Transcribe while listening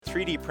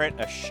3D print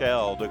a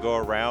shell to go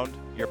around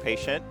your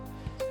patient,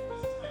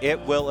 it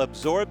will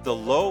absorb the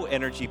low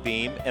energy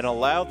beam and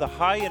allow the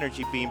high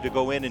energy beam to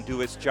go in and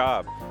do its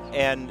job.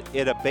 And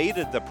it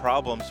abated the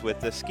problems with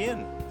the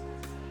skin.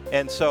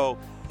 And so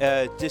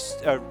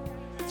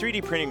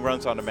 3D printing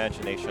runs on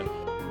imagination.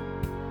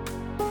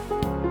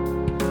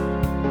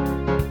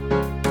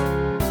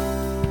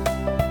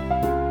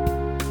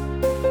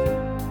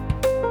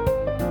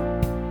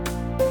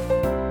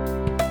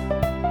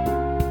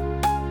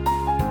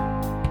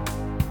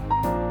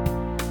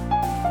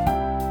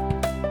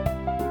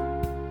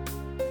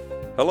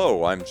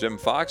 Hello, I'm Jim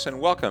Fox, and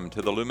welcome to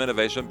the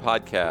Luminovation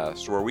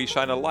Podcast, where we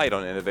shine a light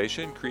on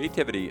innovation,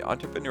 creativity,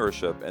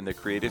 entrepreneurship, and the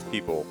creative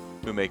people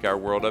who make our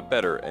world a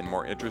better and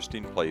more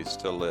interesting place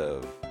to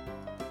live.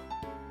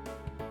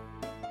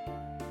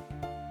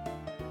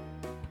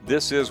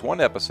 This is one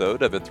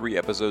episode of a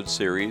 3-episode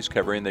series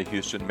covering the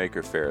Houston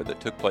Maker Faire that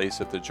took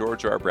place at the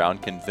George R. Brown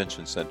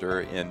Convention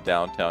Center in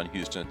downtown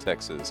Houston,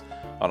 Texas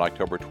on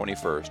October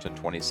 21st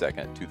and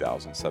 22nd,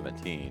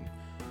 2017.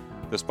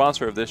 The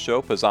sponsor of this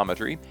show,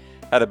 Piezometry,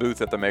 had a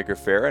booth at the Maker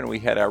Faire, and we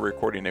had our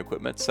recording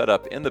equipment set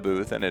up in the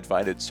booth and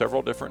invited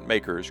several different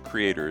makers,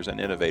 creators,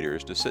 and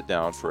innovators to sit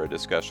down for a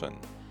discussion.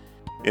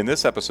 In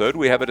this episode,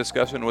 we have a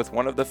discussion with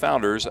one of the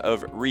founders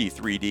of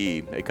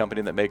Re3D, a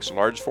company that makes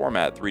large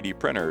format 3D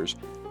printers,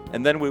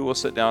 and then we will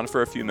sit down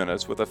for a few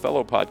minutes with a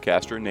fellow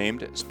podcaster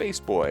named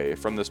Spaceboy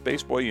from the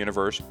Spaceboy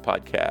Universe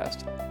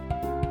podcast.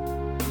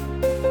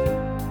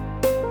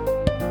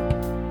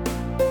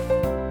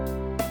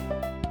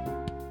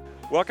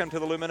 Welcome to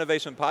the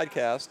Luminovation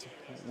Podcast.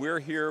 We're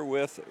here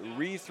with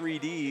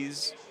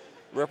Re3D's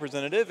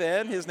representative,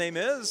 and his name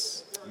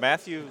is?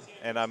 Matthew,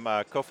 and I'm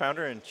a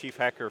co-founder and chief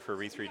hacker for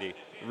Re3D.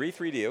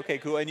 Re3D, okay,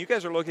 cool. And you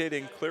guys are located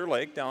in Clear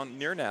Lake, down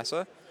near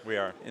NASA. We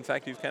are. In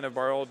fact, you've kind of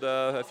borrowed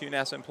a few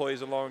NASA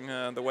employees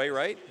along the way,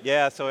 right?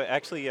 Yeah, so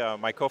actually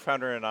my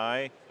co-founder and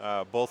I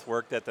both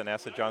worked at the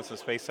NASA Johnson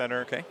Space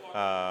Center. Okay.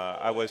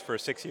 I was for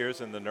 6 years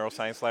in the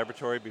neuroscience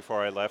laboratory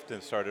before I left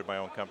and started my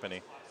own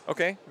company.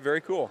 Okay,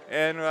 very cool.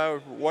 And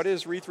what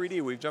is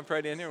Re3D? We've jumped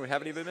right in here. We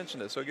haven't even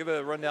mentioned it. So give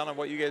a rundown on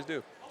what you guys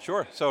do.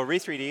 Sure. So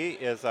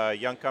Re3D is a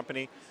young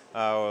company.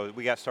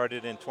 We got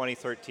started in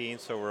 2013,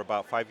 so we're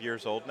about 5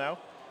 years old now.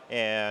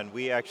 And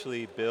we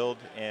actually build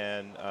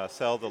and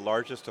sell the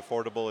largest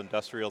affordable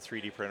industrial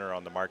 3D printer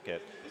on the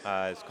market.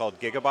 It's called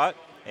Gigabot,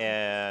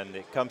 and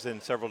it comes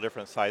in several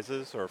different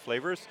sizes or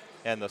flavors.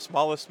 And the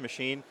smallest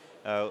machine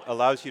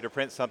allows you to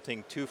print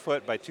something 2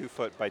 foot by 2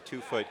 foot by 2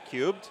 foot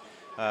cubed.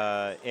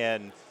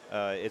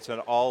 It's an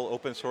all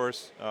open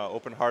source,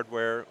 open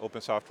hardware,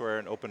 open software,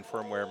 and open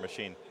firmware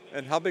machine.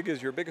 And how big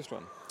is your biggest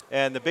one?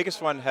 And the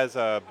biggest one has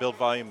a build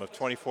volume of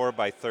 24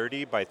 by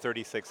 30 by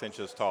 36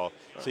 inches tall.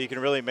 So you can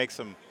really make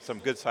some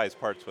good sized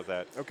parts with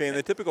that. Okay, and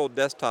the typical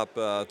desktop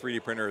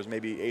 3D printer is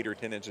maybe 8 or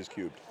 10 inches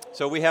cubed.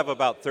 So we have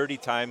about 30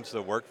 times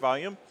the work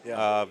volume Yeah.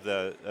 of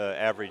the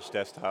average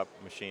desktop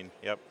machine.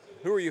 Yep.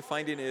 Who are you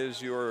finding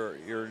is your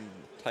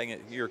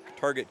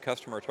target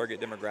customer,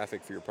 target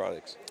demographic for your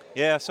products?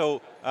 Yeah,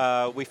 so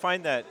we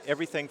find that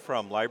everything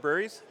from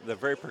libraries, the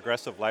very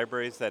progressive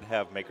libraries that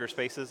have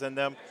makerspaces in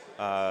them,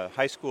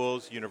 high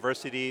schools,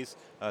 universities,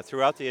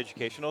 throughout the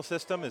educational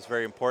system is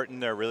very important.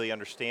 They're really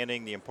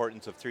understanding the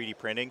importance of 3D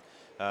printing.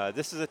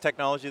 This is a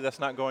technology that's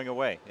not going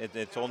away.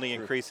 It's only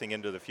increasing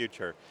into the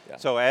future. Yeah.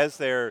 So as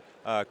they're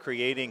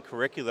creating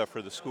curricula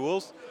for the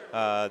schools,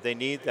 they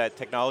need that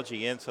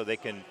technology in so they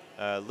can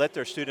let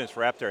their students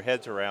wrap their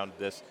heads around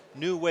this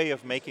new way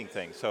of making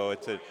things. So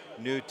it's a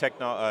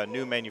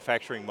new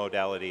manufacturing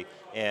modality,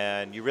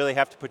 and you really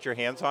have to put your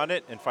hands on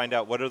it and find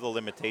out what are the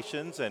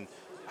limitations and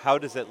how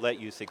does it let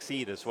you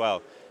succeed as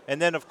well.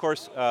 And then of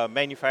course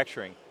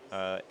manufacturing,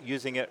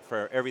 using it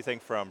for everything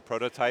from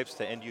prototypes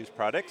to end-use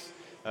products,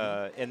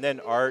 and then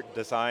art,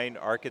 design,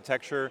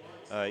 architecture,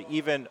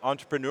 even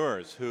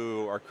entrepreneurs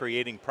who are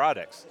creating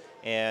products,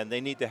 and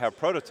they need to have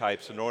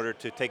prototypes in order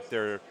to take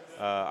their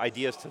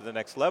ideas to the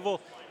next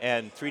level,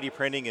 and 3D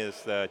printing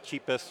is the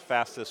cheapest,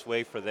 fastest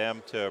way for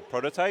them to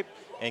prototype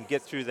and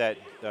get through that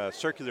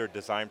circular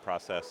design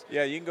process.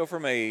 Yeah, you can go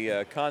from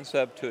a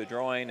concept to a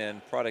drawing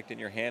and product in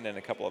your hand in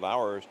a couple of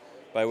hours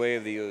by way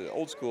of the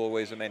old school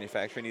ways of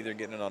manufacturing, either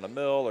getting it on a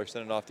mill or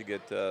sending it off to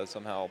get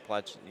somehow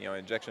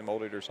injection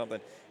molded or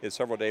something. It's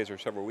several days or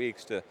several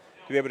weeks. To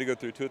be able to go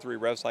through 2 or 3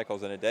 rev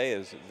cycles in a day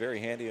is very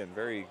handy and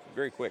very,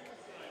 very quick.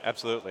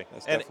 Absolutely.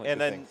 That's and definitely a good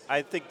then thing.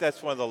 I think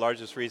that's one of the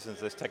largest reasons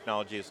this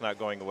technology is not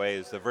going away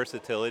is the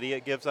versatility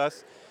it gives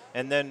us,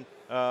 and then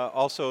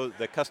also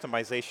the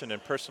customization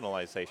and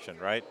personalization,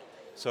 right?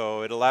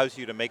 So it allows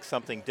you to make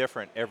something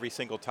different every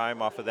single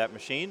time off of that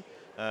machine,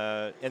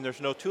 and there's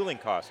no tooling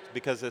cost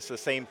because it's the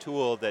same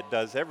tool that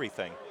does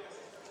everything.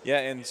 Yeah,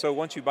 and so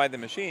once you buy the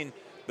machine,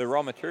 the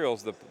raw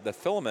materials, the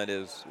filament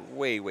is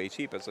way, way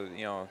cheap. It's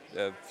a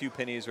few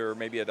pennies or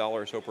maybe $1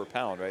 or so per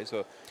pound, right?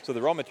 So the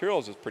raw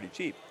materials is pretty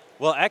cheap.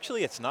 Well,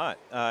 actually it's not.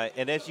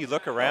 And as you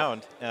look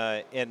around,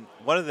 and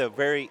one of the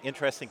very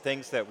interesting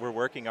things that we're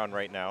working on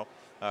right now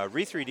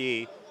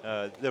Re3D,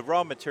 the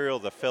raw material,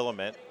 the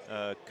filament,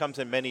 comes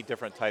in many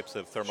different types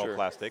of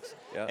thermoplastics.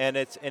 Yeah. And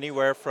it's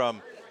anywhere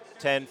from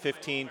 10,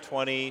 15,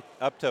 20,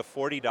 up to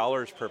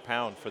 $40 per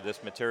pound for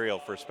this material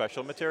for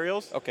special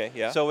materials. Okay,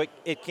 yeah. So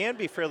it can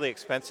be fairly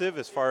expensive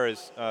as far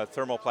as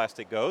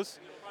thermoplastic goes.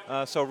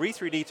 So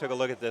Re3D took a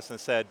look at this and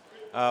said,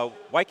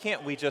 why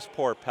can't we just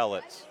pour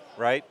pellets,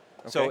 right?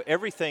 Okay. So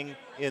everything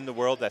in the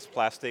world that's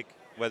plastic,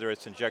 whether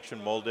it's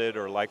injection molded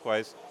or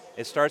likewise,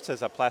 it starts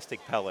as a plastic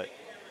pellet.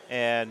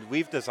 And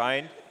we've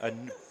designed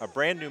a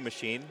brand new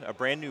machine, a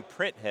brand new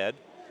print head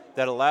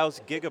that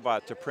allows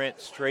Gigabot to print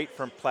straight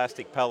from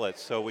plastic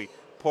pellets. So we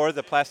pour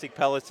the plastic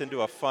pellets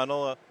into a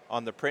funnel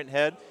on the print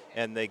head,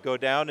 and they go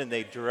down and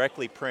they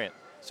directly print.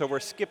 So we're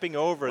skipping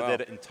over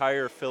that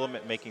entire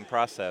filament making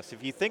process.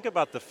 If you think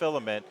about the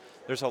filament,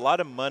 there's a lot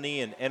of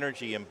money and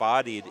energy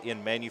embodied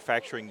in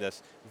manufacturing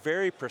this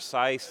very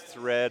precise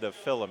thread of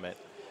filament.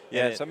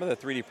 Yeah, some of the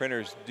 3D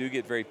printers do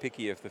get very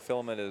picky. If the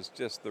filament is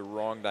just the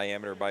wrong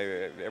diameter by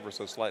ever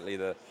so slightly,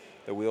 the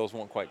wheels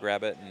won't quite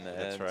grab it.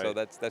 And right. So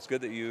that's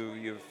good that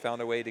you've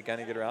found a way to kind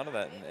of get around to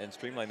that and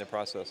streamline the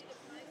process.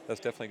 That's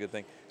definitely a good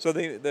thing. So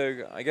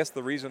I guess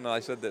the reason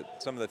I said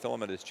that some of the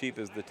filament is cheap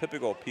is the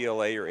typical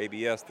PLA or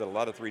ABS that a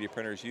lot of 3D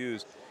printers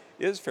use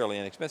is fairly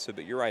inexpensive,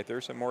 but you're right,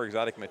 there's some more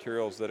exotic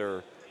materials that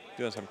are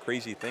doing some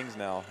crazy things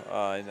now,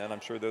 and I'm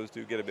sure those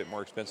do get a bit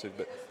more expensive.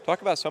 But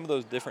talk about some of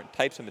those different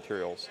types of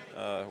materials.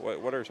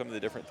 What are some of the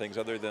different things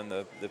other than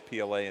the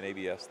PLA and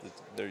ABS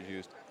that are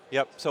used?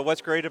 Yep, so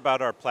what's great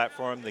about our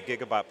platform, the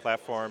Gigabot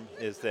platform,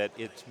 is that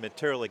it's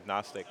material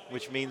agnostic,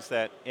 which means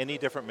that any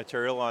different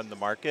material on the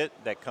market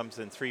that comes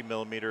in 3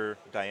 millimeter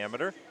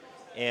diameter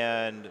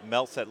and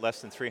melts at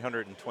less than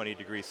 320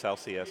 degrees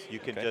Celsius, you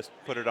can just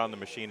put it on the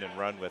machine and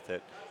run with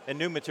it. And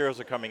new materials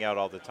are coming out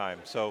all the time.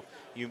 So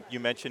you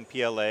mentioned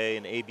PLA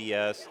and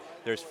ABS,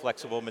 there's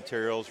flexible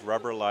materials,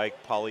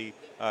 rubber-like,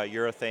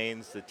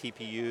 polyurethanes, the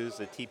TPUs,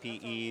 the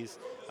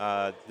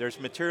TPEs. There's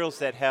materials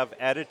that have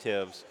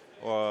additives,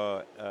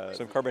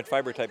 some carbon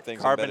fiber type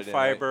things. Carbon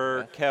fiber,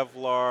 in, right? Yeah.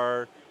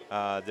 Kevlar.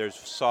 There's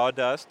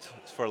sawdust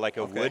for like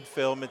a wood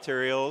fill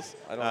materials.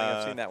 I don't think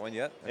I've seen that one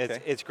yet. Okay.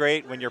 It's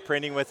great when you're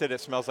printing with it. It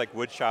smells like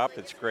wood shop.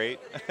 It's great.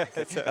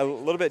 It's a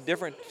little bit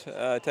different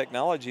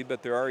technology,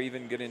 but there are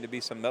even getting to be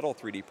some metal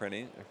 3D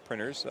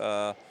printers.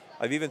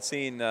 I've even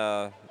seen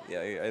a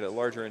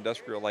larger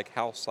industrial, like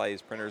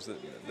house-sized printers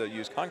that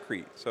use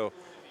concrete. So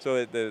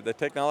the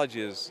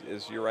technology is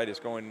you're right. It's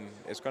going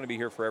to be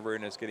here forever,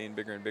 and it's getting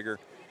bigger and bigger.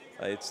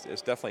 It's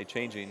definitely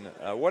changing.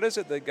 What is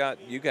it that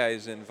got you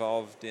guys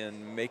involved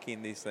in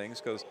making these things?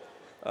 Because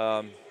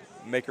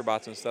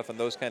MakerBots and stuff and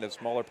those kind of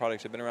smaller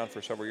products have been around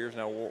for several years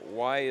now.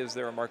 Why is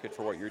there a market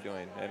for what you're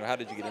doing, and how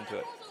did you get into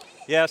it?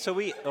 Yeah, so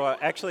we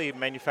actually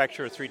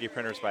manufacture 3D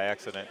printers by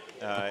accident.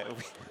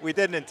 We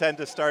didn't intend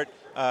to start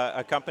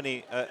a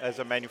company as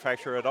a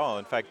manufacturer at all.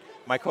 In fact,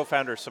 my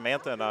co-founder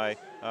Samantha and I,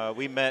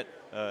 we met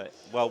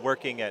while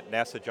working at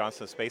NASA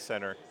Johnson Space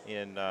Center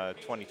in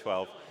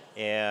 2012.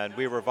 And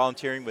we were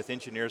volunteering with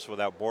Engineers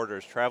Without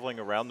Borders, traveling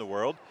around the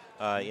world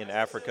in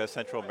Africa,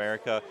 Central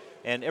America,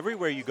 and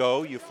everywhere you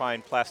go, you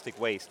find plastic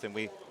waste. And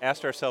we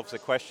asked ourselves the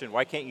question,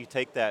 why can't you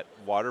take that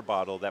water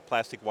bottle, that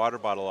plastic water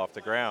bottle off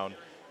the ground,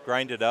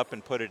 grind it up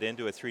and put it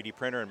into a 3D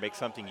printer and make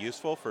something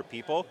useful for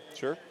people?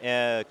 Sure.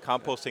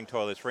 Composting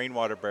toilets,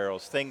 rainwater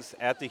barrels, things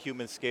at the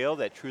human scale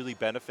that truly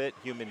benefit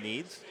human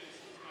needs.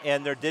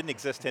 And there didn't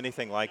exist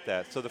anything like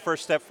that. So the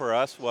first step for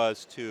us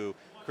was to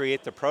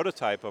create the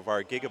prototype of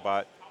our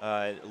Gigabot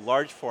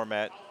large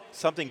format,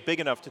 something big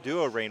enough to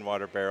do a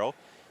rainwater barrel,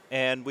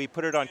 and we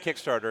put it on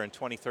Kickstarter in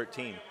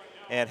 2013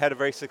 and had a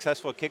very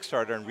successful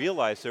Kickstarter and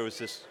realized there was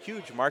this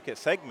huge market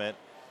segment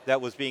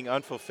that was being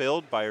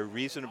unfulfilled by a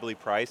reasonably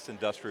priced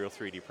industrial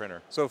 3D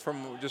printer. So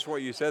from just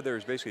what you said,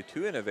 there's basically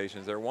two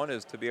innovations there. One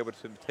is to be able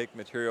to take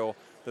material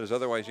that is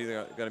otherwise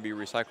either going to be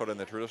recycled in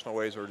the traditional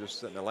ways or just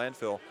sit in the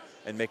landfill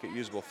and make it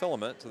usable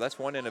filament. So that's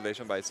one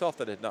innovation by itself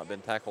that had not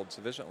been tackled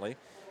sufficiently.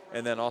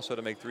 And then also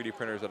to make 3D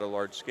printers at a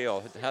large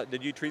scale.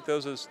 Did you treat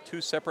those as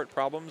two separate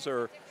problems,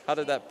 or how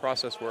did that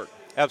process work?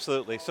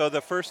 Absolutely. So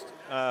the first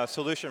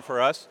solution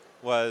for us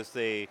was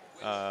the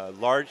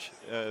large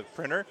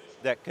printer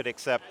that could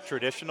accept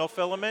traditional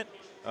filament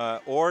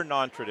or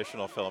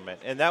non-traditional filament.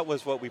 And that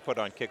was what we put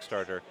on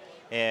Kickstarter.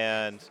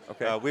 And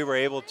we were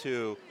able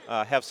to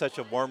have such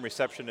a warm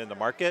reception in the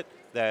market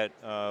that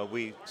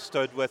we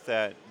stood with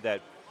that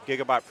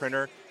Gigabot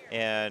printer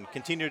and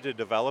continue to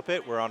develop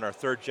it. We're on our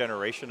third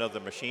generation of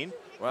the machine.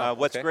 Wow,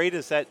 what's great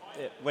is that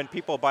when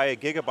people buy a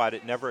Gigabot,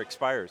 it never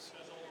expires,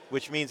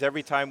 which means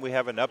every time we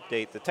have an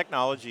update, the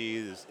technology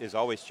is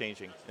always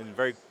changing and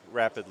very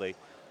rapidly.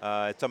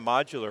 It's a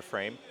modular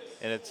frame,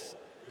 and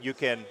you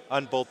can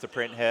unbolt the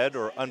print head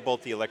or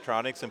unbolt the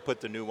electronics and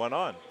put the new one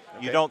on.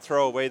 Okay. You don't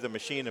throw away the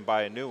machine and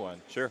buy a new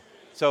one. Sure.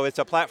 So it's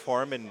a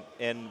platform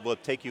and will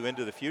take you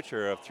into the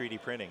future of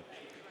 3D printing.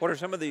 What are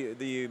some of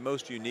the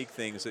most unique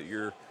things that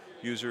you're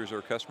users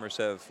or customers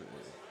have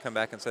come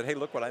back and said, "Hey,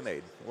 look what I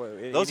made."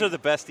 Those are the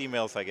best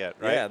emails I get,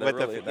 right? Yeah, With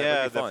really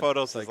the fun.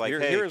 photos It's is like,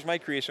 hey, here's my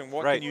creation.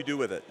 What can you do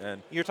with it?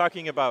 And you're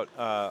talking about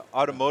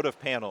automotive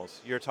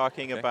panels. You're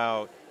talking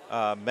about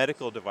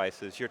medical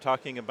devices. You're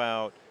talking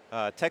about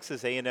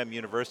Texas A&M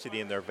University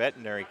and their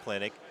veterinary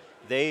clinic.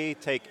 They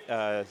take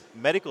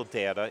medical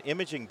data,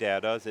 imaging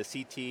data, the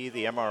CT,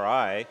 the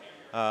MRI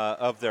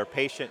of their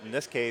patient. In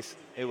this case,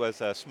 it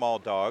was a small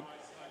dog.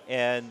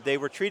 And they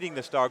were treating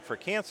this dog for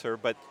cancer,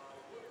 but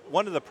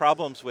one of the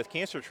problems with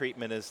cancer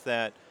treatment is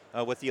that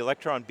with the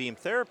electron beam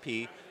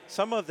therapy,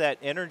 some of that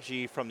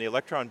energy from the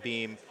electron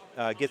beam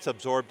gets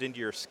absorbed into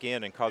your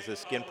skin and causes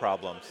skin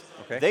problems.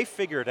 Okay. They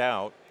figured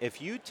out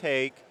if you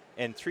take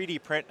and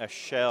 3D print a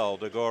shell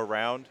to go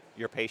around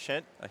your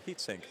patient, a heat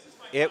sink.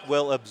 It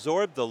will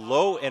absorb the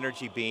low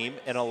energy beam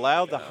and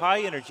allow the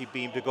high energy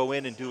beam to go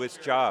in and do its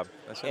job.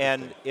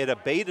 And it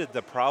abated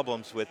the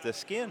problems with the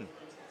skin.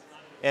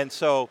 And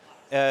so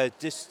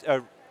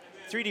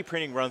 3D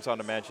printing runs on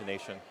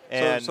imagination.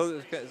 And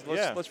so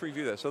let's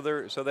review that. So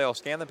they'll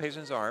scan the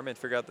patient's arm and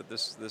figure out that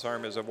this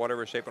arm is of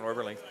whatever shape and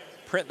whatever length.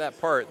 Print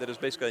that part that is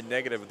basically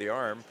negative of the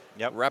arm.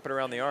 Yep. Wrap it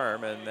around the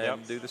arm and then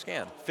do the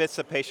scan. Fits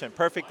the patient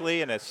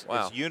perfectly and it's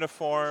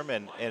uniform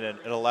and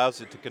it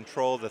allows it to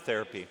control the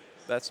therapy.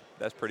 That's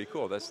pretty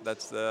cool. That's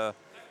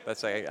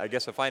I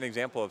guess a fine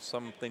example of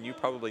something you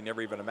probably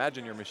never even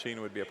imagined your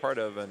machine would be a part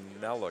of, and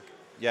now look.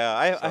 Yeah,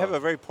 I have a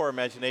very poor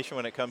imagination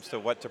when it comes to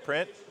what to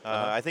print.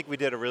 I think we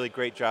did a really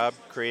great job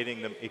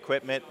creating the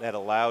equipment that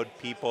allowed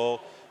people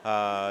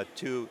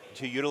to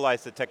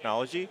utilize the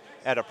technology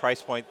at a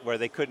price point where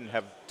they couldn't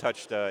have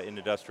touched an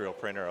industrial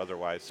printer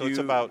otherwise. So it's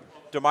about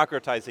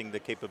democratizing the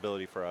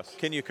capability for us.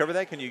 Can you cover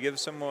that? Can you give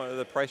some of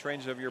the price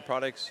range of your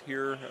products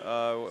here?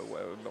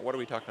 What are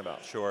we talking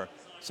about? Sure.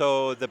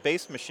 So the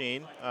base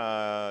machine,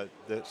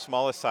 the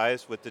smallest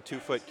size with the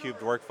 2-foot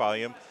cubed work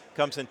volume,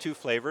 comes in 2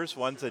 flavors.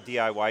 One's a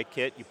DIY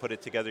kit. You put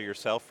it together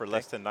yourself for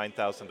less than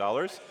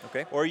 $9,000.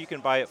 Okay. Or you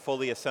can buy it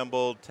fully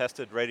assembled,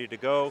 tested, ready to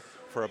go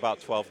for about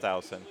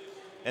 $12,000.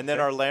 And then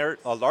our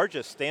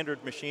largest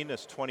standard machine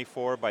is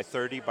 24 by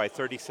 30 by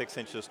 36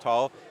 inches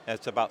tall, and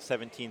it's about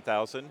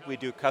 $17,000. We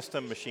do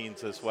custom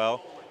machines as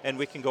well, and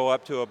we can go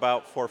up to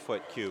about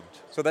 4-foot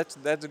cubed. So that's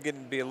going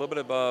to be a little bit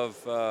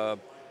above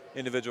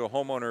individual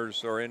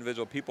homeowners or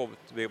individual people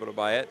to be able to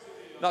buy it.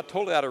 Not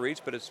totally out of reach,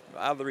 but it's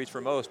out of the reach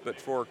for most.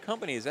 But for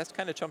companies, that's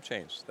kind of chump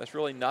change. That's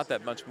really not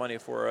that much money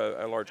for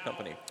a large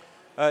company.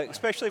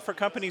 Especially for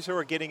companies who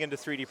are getting into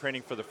 3D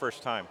printing for the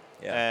first time.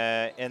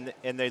 Yeah.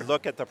 And they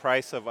look at the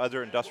price of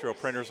other industrial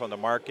printers on the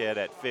market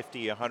at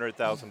 $50,000,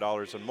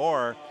 $100,000 and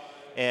more,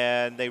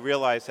 and they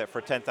realize that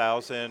for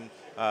 $10,000,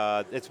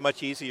 it's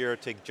much easier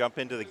to jump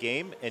into the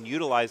game and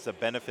utilize the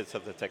benefits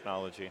of the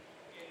technology.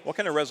 What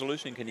kind of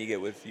resolution can you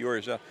get with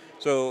yours?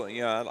 So,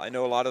 I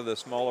know a lot of the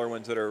smaller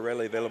ones that are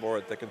readily available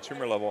at the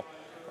consumer level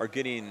are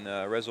getting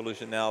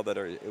resolution now that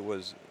it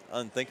was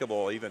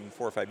unthinkable even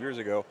 4 or 5 years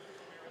ago.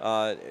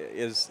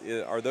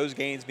 Are those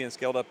gains being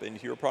scaled up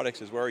into your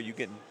products as well? Are you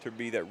getting to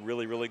be that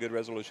really, really good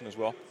resolution as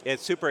well?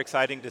 It's super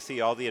exciting to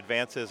see all the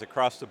advances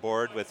across the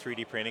board with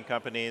 3D printing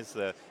companies.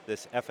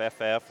 This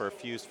FFF, or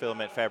fused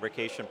filament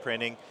fabrication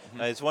printing,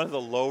 is one of the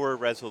lower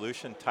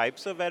resolution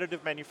types of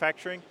additive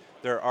manufacturing.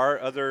 There are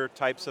other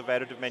types of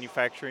additive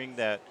manufacturing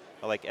that,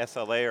 like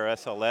SLA or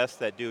SLS,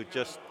 that do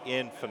just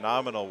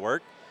phenomenal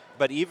work.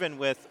 But even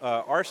with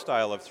our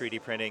style of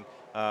 3D printing,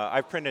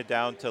 I've printed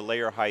down to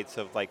layer heights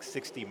of like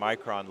 60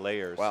 micron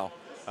layers. Wow.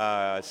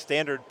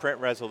 Standard print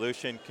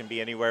resolution can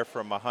be anywhere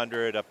from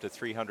 100 up to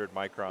 300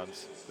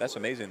 microns. That's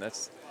amazing.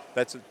 That's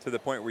to the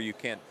point where you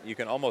can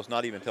almost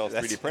not even tell it's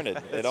 3D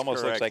printed. It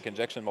almost looks like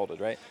injection molded,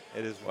 right?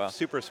 It is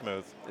super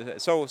smooth.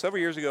 So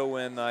several years ago,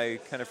 when I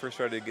kind of first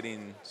started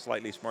getting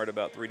slightly smart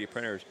about 3D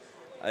printers,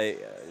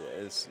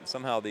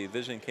 somehow the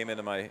vision came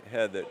into my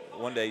head that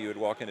one day you would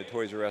walk into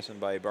Toys R Us and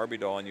buy a Barbie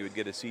doll and you would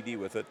get a CD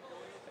with it,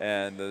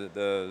 and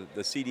the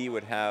CD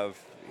would have,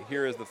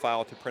 here is the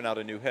file to print out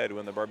a new head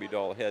when the Barbie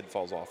doll head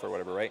falls off or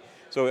whatever, right?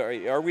 So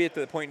are we at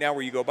the point now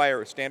where you go buy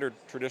a standard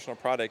traditional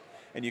product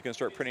and you can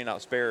start printing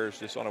out spares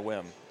just on a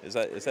whim? Is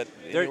that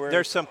anywhere?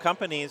 There's some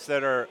companies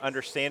that are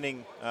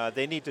understanding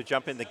they need to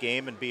jump in the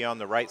game and be on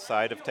the right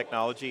side of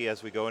technology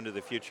as we go into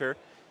the future.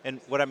 And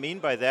what I mean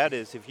by that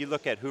is if you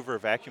look at Hoover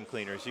vacuum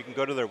cleaners, you can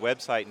go to their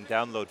website and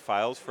download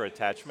files for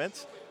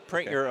attachments,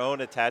 print your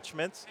own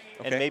attachments,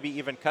 and maybe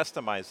even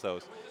customize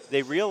those.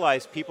 They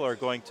realize people are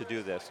going to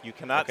do this. You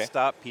cannot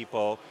stop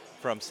people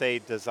from, say,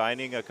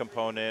 designing a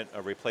component,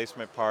 a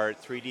replacement part,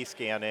 3D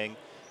scanning,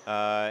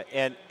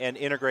 and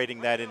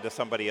integrating that into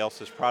somebody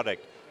else's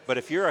product. But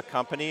if you're a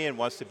company and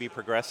wants to be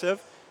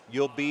progressive,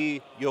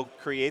 you'll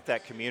create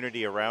that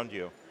community around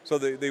you. So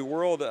the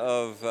world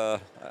of,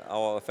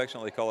 I'll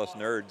affectionately call us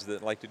nerds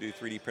that like to do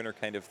 3D printer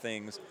kind of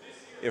things,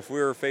 if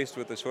we were faced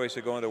with the choice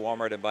of going to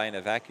Walmart and buying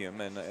a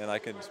vacuum, and I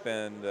could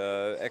spend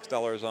X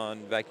dollars on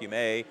vacuum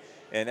A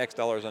and X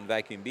dollars on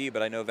vacuum B,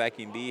 but I know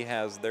vacuum B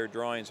has their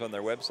drawings on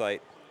their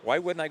website, why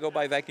wouldn't I go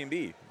buy vacuum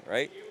B,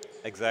 right?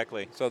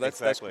 Exactly. So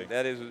exactly.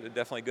 that is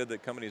definitely good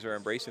that companies are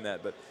embracing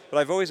that. But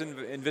I've always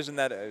envisioned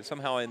that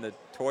somehow in the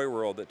toy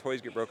world, that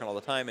toys get broken all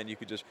the time, and you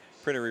could just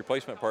print a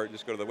replacement part,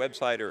 just go to the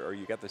website, or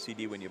you got the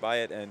CD when you buy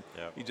it, and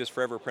Yep. you just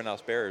forever print out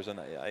spares. And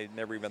I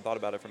never even thought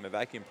about it from a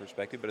vacuum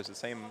perspective, but it's the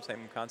same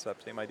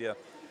concept, same idea.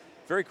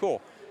 Very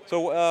cool.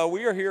 So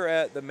we are here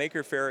at the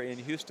Maker Faire in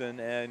Houston,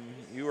 and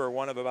you are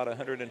one of about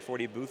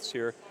 140 booths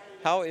here.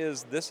 How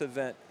is this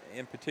event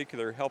in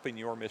particular helping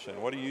your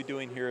mission? What are you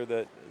doing here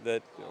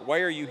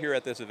why are you here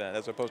at this event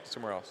as opposed to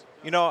somewhere else?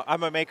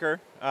 I'm a maker.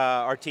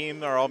 Our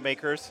team are all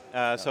makers,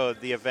 so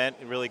the event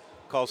really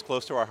calls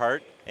close to our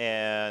heart.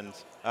 And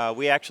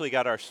we actually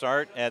got our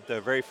start at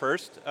the very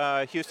first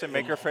Houston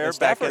Maker Faire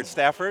back in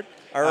Stafford.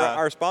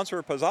 Our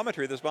sponsor,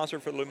 Posometry, the sponsor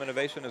for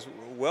Lumenivation as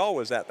well,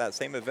 was at that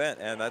same event,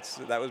 and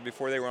that was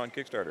before they were on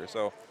Kickstarter.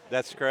 So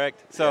that's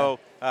correct. So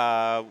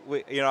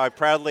I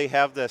proudly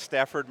have the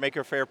Stafford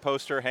Maker Faire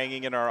poster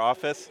hanging in our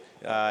office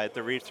at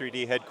the Reef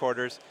 3D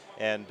headquarters,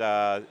 and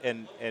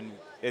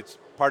it's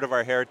part of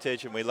our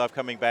heritage, and we love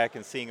coming back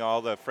and seeing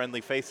all the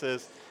friendly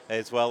faces,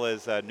 as well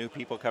as new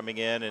people coming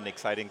in and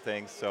exciting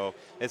things. So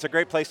it's a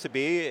great place to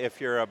be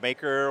if you're a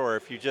maker, or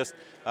if you just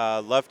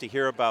love to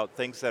hear about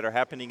things that are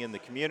happening in the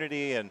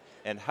community,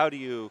 and how do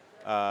you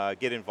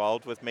get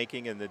involved with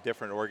making in the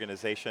different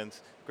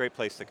organizations. Great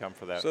place to come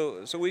for that.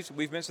 So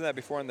we've mentioned that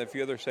before in the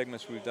few other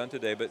segments we've done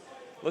today, but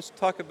let's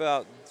talk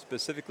about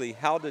specifically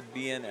how did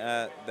being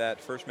at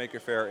that first Maker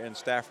Faire in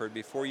Stafford,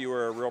 before you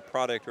were a real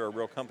product or a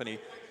real company,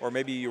 or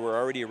maybe you were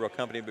already a real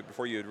company, but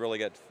before you had really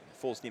got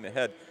full steam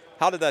ahead,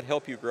 how did that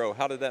help you grow?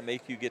 How did that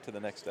make you get to the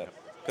next step?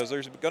 Because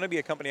there's going to be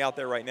a company out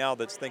there right now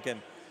that's thinking,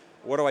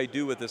 what do I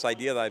do with this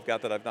idea that I've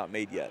got that I've not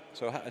made yet?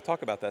 So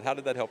talk about that. How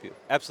did that help you?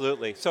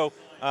 Absolutely. So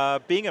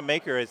being a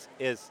maker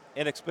is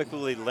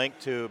inexplicably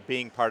linked to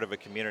being part of a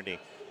community.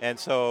 And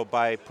so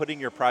by putting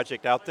your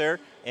project out there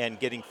and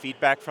getting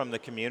feedback from the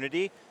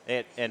community,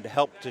 and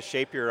help to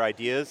shape your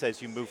ideas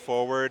as you move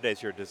forward,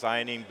 as you're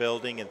designing,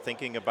 building, and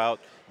thinking about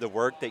the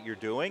work that you're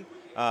doing,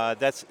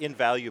 that's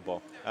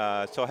invaluable.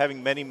 So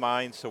having many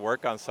minds to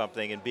work on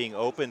something and being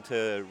open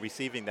to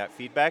receiving that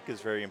feedback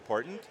is very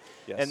important.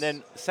 Yes. And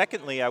then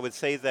secondly, I would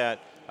say that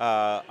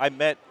I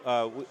met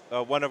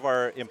one of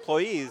our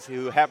employees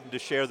who happened to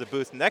share the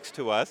booth next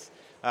to us.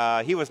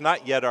 He was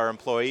not yet our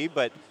employee,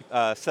 but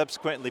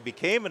subsequently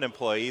became an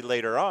employee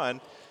later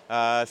on.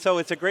 So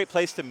it's a great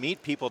place to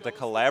meet people, to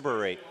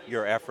collaborate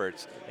your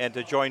efforts, and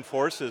to join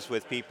forces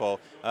with people,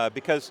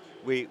 because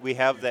we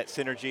have that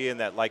synergy and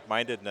that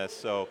like-mindedness.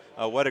 So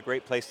what a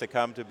great place to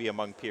come to be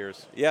among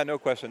peers. Yeah, no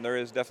question. There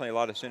is definitely a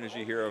lot of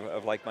synergy here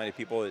of like-minded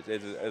people.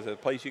 It's a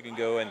place you can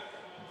go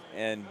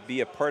and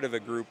be a part of a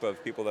group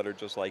of people that are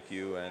just like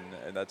you, and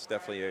that's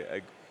definitely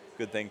a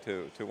good thing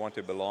to want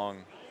to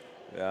belong.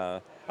 I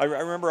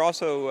remember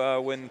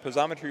also when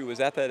Posometry was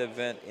at that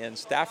event in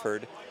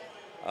Stafford,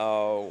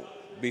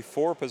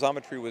 before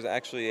Posometry was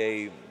actually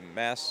a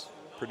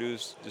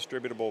mass-produced,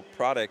 distributable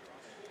product,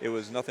 it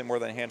was nothing more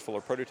than a handful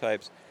of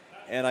prototypes.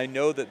 And I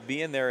know that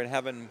being there and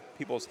having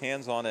people's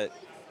hands on it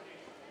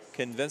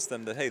convinced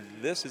them that, hey,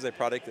 this is a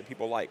product that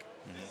people like.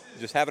 Mm-hmm.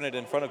 Just having it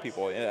in front of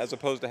people, as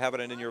opposed to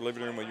having it in your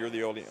living room when you're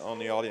the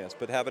only audience,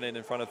 but having it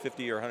in front of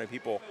 50 or 100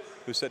 people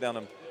who sit down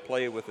and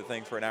play with the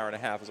thing for an hour and a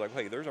half is like,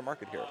 hey, there's a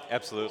market here.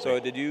 Absolutely. So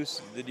did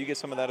you get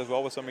some of that as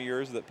well with some of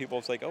yours, that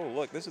people say, oh,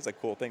 look, this is a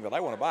cool thing that I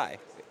want to buy?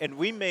 And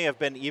we may have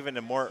been even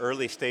a more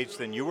early stage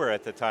than you were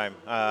at the time.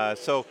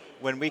 So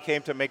when we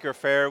came to Maker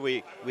Faire,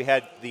 we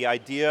had the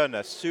idea and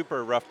a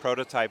super rough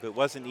prototype. It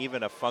wasn't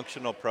even a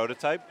functional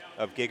prototype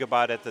of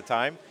Gigabot at the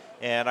time.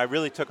 And I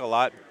really took a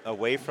lot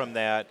away from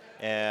that,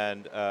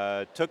 and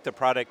took the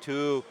product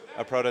to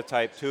a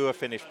prototype, to a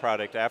finished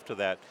product after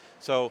that.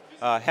 So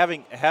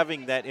having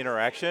that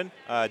interaction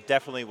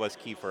definitely was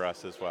key for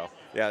us as well.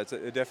 Yeah,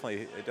 it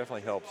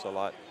definitely helps a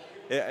lot.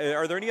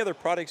 Are there any other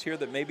products here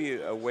that may be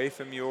away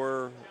from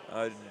your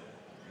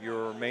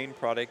main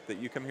product that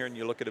you come here and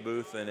you look at a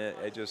booth and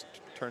it just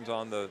turns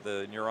on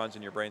the neurons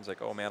in your brains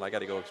like, oh man, I got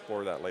to go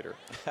explore that later?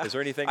 Is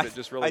there anything that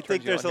just really I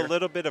think there's a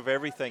little bit of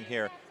everything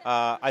here.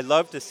 I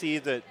love to see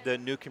the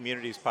new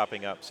communities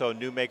popping up. So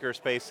new maker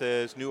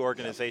spaces, new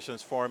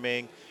organizations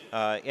forming,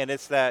 and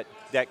it's that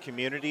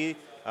community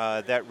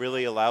that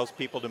really allows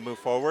people to move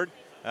forward.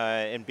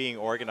 And being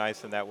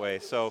organized in that way.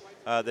 So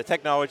the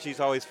technology is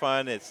always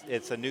fun.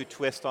 It's a new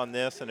twist on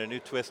this and a new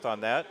twist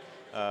on that.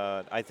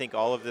 I think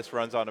all of this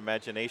runs on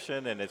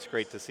imagination, and it's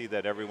great to see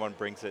that everyone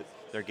brings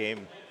their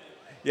game.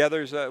 Yeah,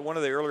 there's one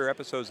of the earlier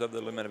episodes of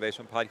the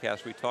Lumenivation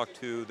podcast, we talked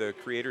to the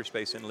Creator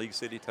Space in League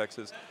City,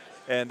 Texas,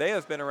 and they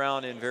have been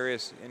around in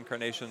various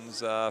incarnations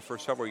for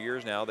several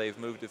years now. They've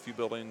moved a few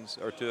buildings,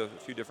 or to a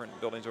few different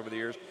buildings over the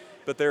years,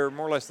 but they're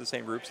more or less the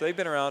same groups. They've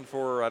been around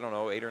for,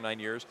 8 or 9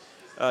 years.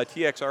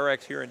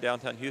 TXRX here in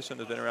downtown Houston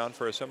has been around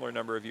for a similar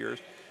number of years.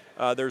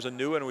 There's a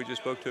new one we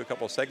just spoke to a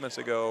couple of segments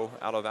ago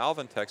out of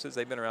Alvin, Texas.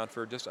 They've been around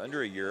for just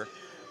under a year.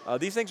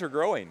 These things are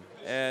growing,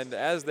 and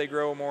as they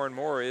grow more and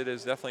more, it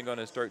is definitely going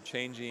to start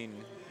changing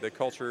the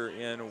culture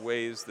in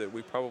ways that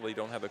we probably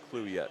don't have a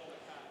clue yet,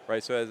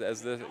 right? So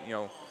as the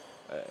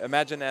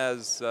imagine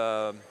as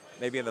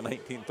maybe in the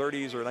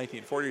 1930s or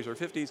 1940s or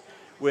 50s,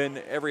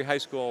 when every high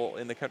school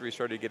in the country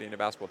started getting a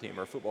basketball team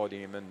or a football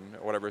team and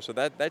whatever. So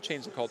that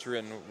changed the culture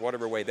in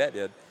whatever way that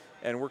did.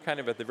 And we're kind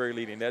of at the very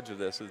leading edge of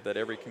this, is that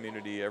every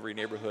community, every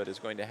neighborhood is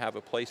going to have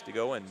a place to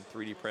go and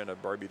 3D print a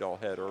Barbie doll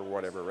head or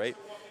whatever, right?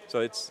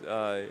 So it's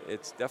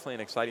definitely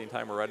an exciting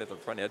time. We're right at the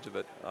front edge of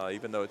it,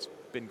 even though it's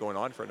been going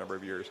on for a number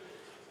of years.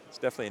 It's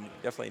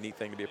definitely a neat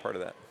thing to be a part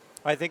of that.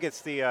 I think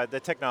it's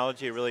the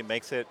technology really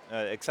makes it,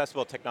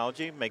 accessible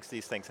technology makes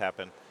these things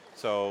happen.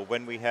 So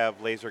when we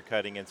have laser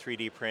cutting and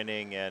 3D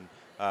printing and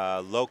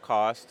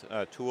low-cost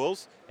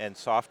tools and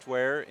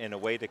software in a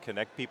way to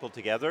connect people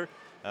together,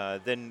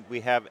 then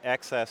we have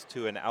access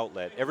to an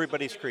outlet.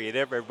 Everybody's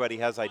creative, everybody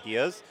has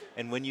ideas,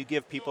 and when you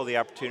give people the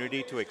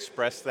opportunity to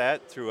express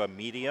that through a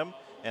medium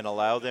and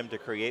allow them to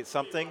create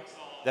something,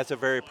 that's a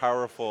very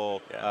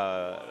powerful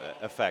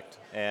effect,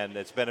 and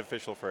it's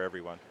beneficial for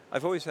everyone.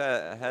 I've always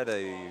had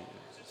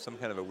some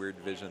kind of a weird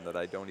vision that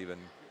I don't even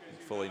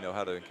fully know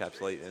how to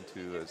encapsulate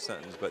into a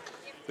sentence, but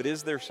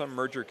is there some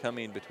merger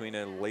coming between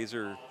a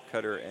laser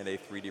cutter and a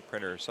 3D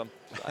printer?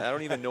 I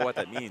don't even know what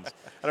that means.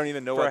 I don't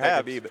even know what that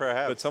could be,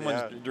 but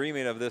someone's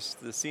dreaming of the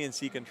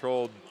CNC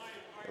controlled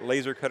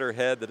laser cutter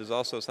head that is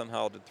also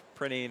somehow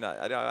printing.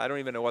 I don't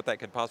even know what that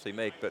could possibly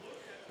make, but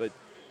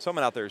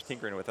someone out there is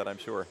tinkering with that, I'm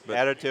sure. But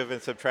additive and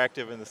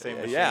subtractive in the same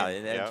machine. Yeah,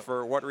 and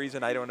for what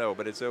reason, I don't know,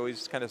 but it's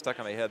always kind of stuck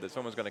in my head that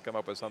someone's going to come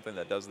up with something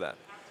that does that.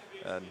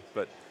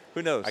 But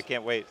who knows? I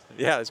can't wait.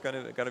 Yeah, it's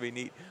going to be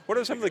neat. What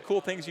are some of the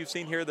cool things you've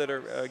seen here that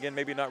are, again,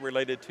 maybe not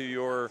related to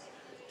your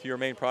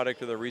main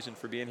product or the reason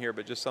for being here,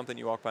 but just something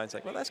you walk by and it's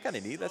like, well, that's kind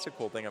of neat. That's a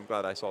cool thing I'm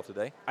glad I saw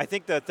today. I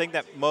think the thing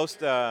that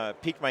most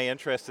piqued my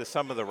interest is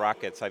some of the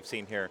rockets I've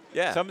seen here.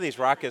 Yeah. Some of these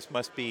rockets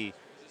must be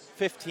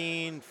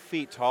 15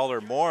 feet tall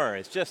or more.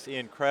 It's just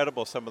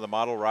incredible, some of the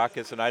model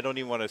rockets, and I don't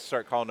even want to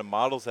start calling them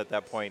models at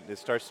that point. It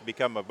starts to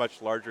become a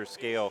much larger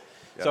scale.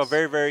 Yes. So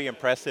very, very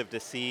impressive to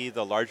see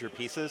the larger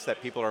pieces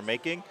that people are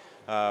making,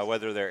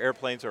 whether they're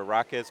airplanes or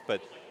rockets,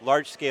 but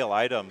large-scale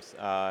items.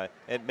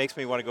 It makes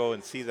me want to go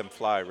and see them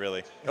fly,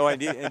 really. Oh,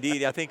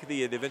 indeed. I think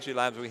the DaVinci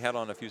Labs we had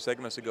on a few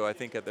segments ago, I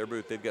think at their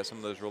booth, they've got some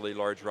of those really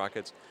large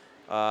rockets.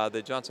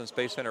 The Johnson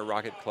Space Center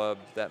Rocket Club,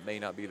 that may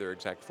not be their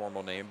exact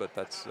formal name, but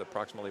that's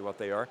approximately what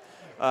they are.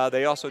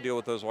 They also deal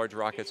with those large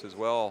rockets as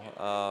well.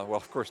 Well,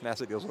 of course,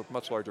 NASA deals with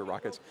much larger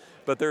rockets.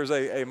 But there's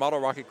a model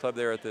rocket club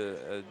there at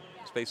the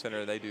Space Center,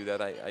 and they do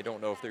that. I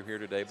don't know if they're here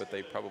today, but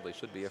they probably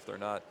should be if they're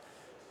not.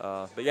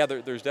 But yeah,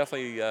 there's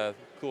definitely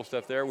cool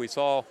stuff there. We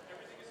saw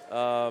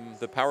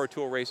the power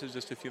tool races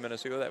just a few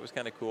minutes ago. That was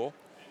kind of cool.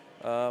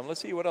 Let's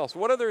see, what else?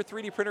 What other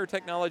 3D printer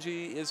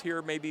technology is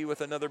here maybe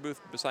with another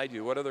booth beside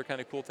you? What other kind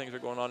of cool things are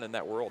going on in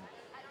that world?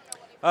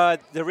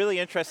 The really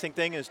interesting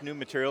thing is new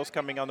materials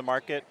coming on the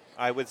market.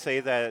 I would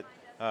say that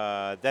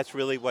that's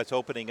really what's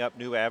opening up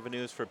new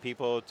avenues for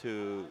people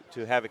to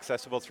have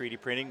accessible 3D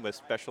printing with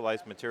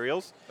specialized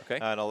materials. Okay.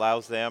 And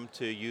allows them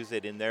to use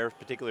it in their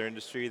particular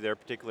industry, their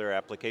particular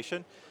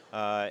application.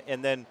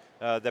 And then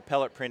the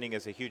pellet printing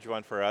is a huge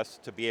one for us,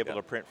 to be able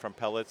to print from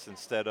pellets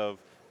instead of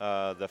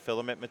the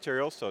filament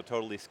material, so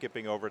totally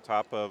skipping over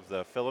top of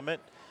the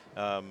filament.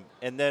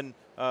 And then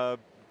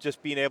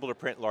just being able to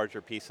print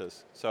larger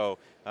pieces. So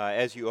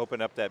as you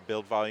open up that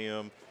build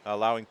volume,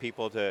 allowing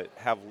people to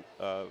have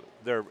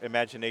their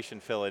imagination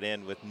fill it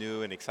in with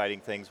new and exciting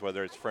things,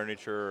 whether it's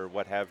furniture or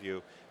what have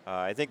you.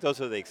 I think those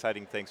are the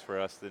exciting things for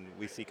us that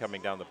we see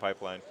coming down the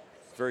pipeline.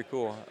 Very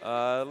cool.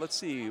 Let's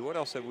see, what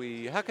else have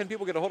we, how can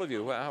people get a hold of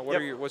you?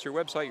 What's your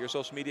website, your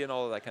social media, and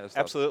all of that kind of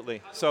stuff?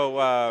 Absolutely. So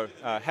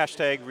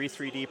hashtag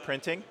Re3D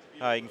Printing.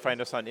 You can find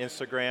us on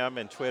Instagram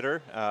and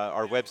Twitter.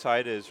 Our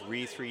website is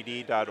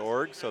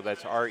re3d.org, so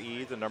that's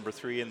RE, the number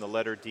 3 and the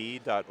letter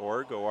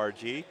D.org,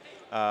 O-R-G.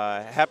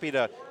 Happy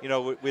to,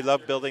 we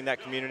love building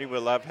that community. We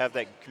love have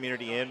that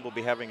community in. We'll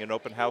be having an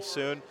open house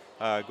soon.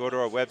 Go to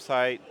our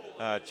website,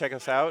 check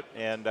us out,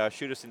 and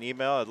shoot us an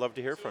email. I'd love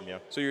to hear from you.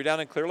 So you're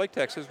down in Clear Lake,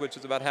 Texas, which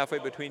is about halfway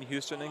between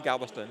Houston and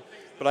Galveston.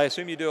 But I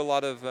assume you do a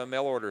lot of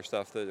mail order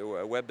stuff,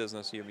 the web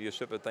business. You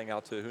ship a thing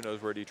out to who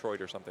knows where,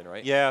 Detroit or something,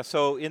 right? Yeah,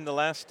 so in the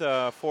last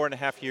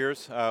 4.5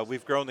 years,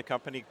 we've grown the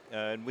company,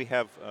 and we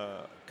have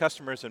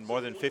customers in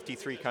more than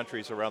 53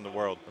 countries around the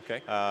world.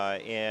 Okay.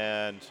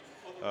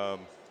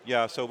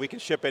 Yeah, so we can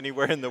ship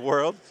anywhere in the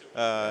world.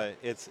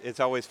 It's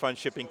always fun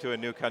shipping to a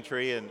new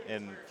country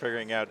and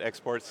figuring out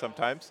exports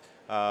sometimes.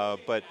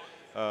 But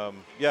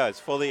yeah, it's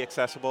fully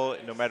accessible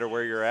no matter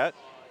where you're at.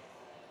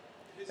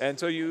 And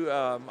so you,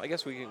 I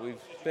guess we've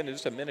spent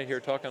just a minute here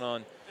talking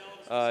on,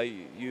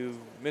 you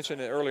mentioned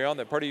earlier on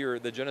that part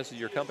of the genesis of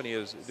your company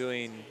is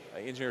doing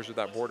Engineers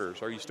Without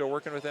Borders. Are you still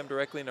working with them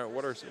directly? And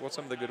what's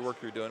some of the good work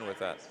you're doing with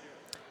that?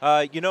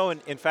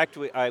 In fact,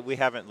 we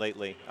haven't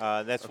lately.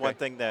 That's one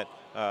thing that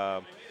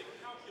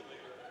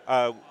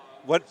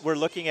what we're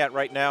looking at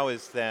right now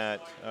is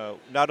that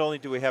not only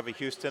do we have a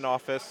Houston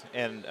office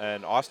and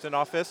an Austin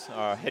office,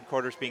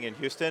 headquarters being in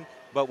Houston,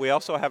 but we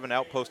also have an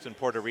outpost in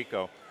Puerto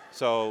Rico.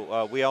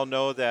 So we all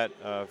know that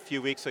a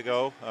few weeks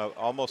ago,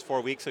 almost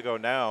 4 weeks ago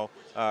now,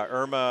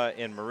 Irma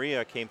and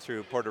Maria came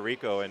through Puerto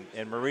Rico,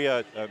 and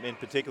Maria in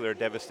particular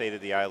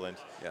devastated the island.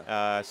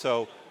 Yeah.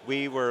 So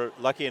we were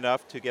lucky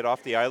enough to get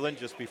off the island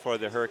just before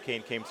the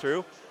hurricane came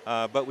through,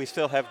 but we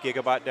still have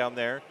Gigabot down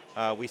there.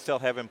 We still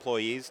have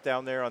employees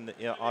down there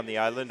on the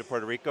island of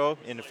Puerto Rico.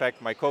 In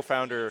fact, my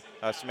co-founder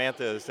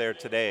Samantha is there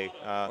today.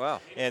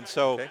 Wow. And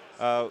so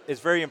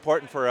it's very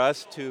important for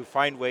us to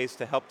find ways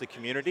to help the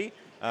community.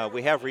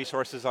 We have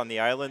resources on the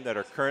island that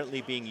are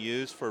currently being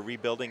used for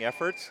rebuilding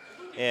efforts,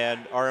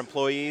 and our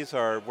employees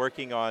are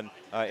working on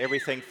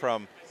everything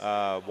from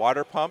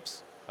water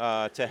pumps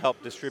to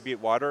help distribute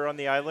water on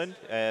the island,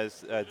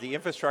 as the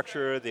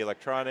infrastructure, the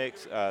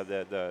electronics,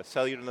 the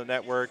cellular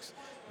networks,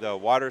 the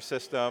water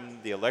system,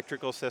 the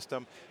electrical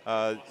system,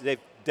 they've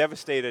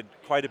devastated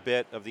quite a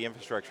bit of the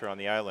infrastructure on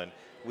the island.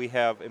 We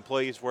have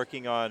employees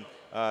working on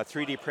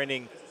 3D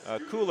printing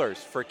coolers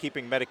for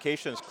keeping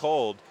medications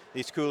cold.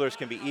 These coolers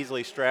can be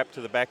easily strapped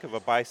to the back of a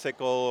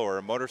bicycle or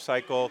a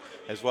motorcycle,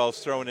 as well as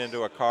thrown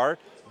into a car.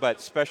 But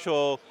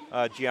special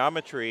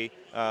geometry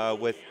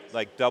with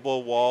like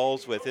double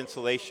walls with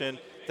insulation,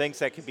 things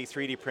that can be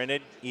 3D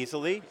printed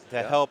easily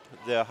to help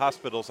the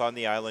hospitals on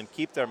the island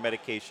keep their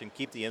medication,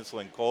 keep the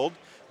insulin cold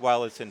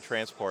while it's in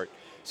transport.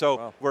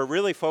 So we're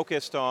really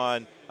focused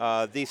on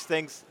these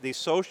things, the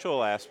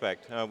social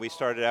aspect. We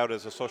started out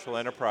as a social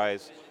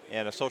enterprise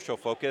and a social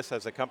focus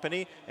as a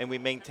company, and we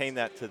maintain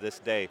that to this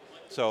day.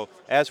 So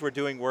as we're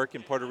doing work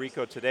in Puerto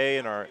Rico today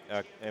and our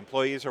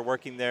employees are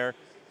working there,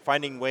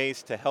 finding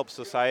ways to help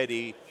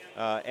society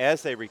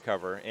as they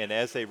recover and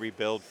as they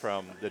rebuild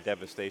from the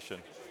devastation.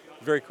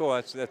 Very cool.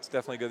 That's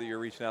definitely good that you're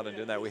reaching out and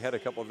doing that. We had a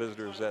couple of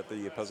visitors at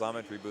the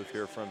Piezometry booth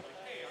here from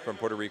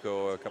Puerto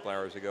Rico a couple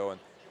hours ago, and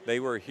they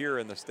were here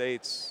in the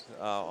States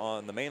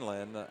on the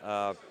mainland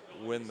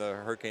when the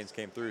hurricanes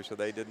came through, so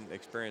they didn't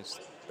experience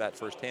that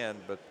firsthand,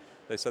 but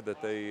they said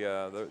that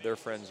their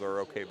friends are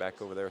okay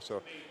back over there.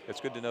 So it's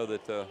good to know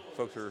that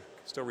folks are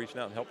still reaching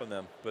out and helping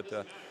them.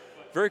 But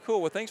very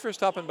cool. Well, thanks for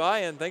stopping by,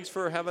 and thanks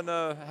for having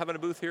a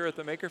booth here at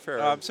the Maker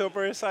Faire. I'm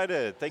super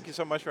excited. Thank you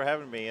so much for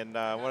having me, and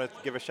I want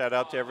to give a shout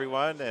out to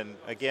everyone. And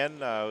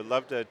again, I would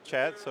love to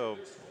chat, so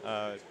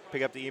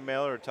pick up the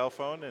email or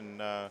telephone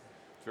and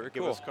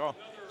give us a call.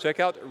 Check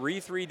out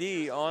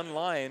Re3D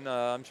online.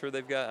 I'm sure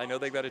I know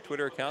they've got a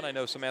Twitter account. I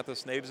know Samantha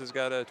Snaves has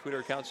got a Twitter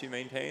account she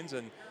maintains,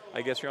 and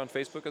I guess you're on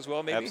Facebook as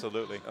well, maybe?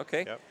 Absolutely.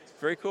 Okay. Yep.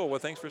 Very cool. Well,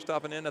 thanks for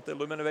stopping in at the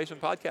Luminovation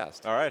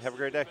Podcast. All right. Have a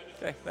great day.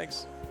 Okay.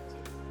 Thanks.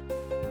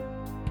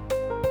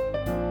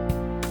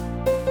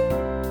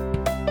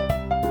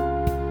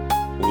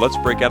 Let's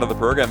break out of the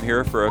program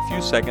here for a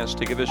few seconds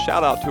to give a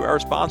shout out to our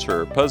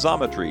sponsor,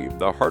 Piezometry,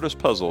 the hardest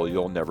puzzle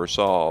you'll never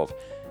solve.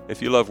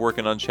 If you love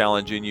working on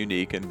challenging,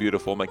 unique, and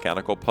beautiful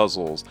mechanical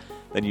puzzles,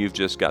 then you've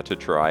just got to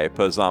try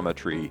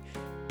Piezometry.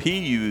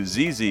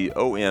 Puzzometry,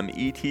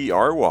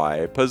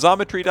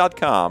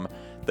 Piezometry.com.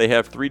 They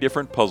have 3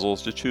 different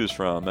puzzles to choose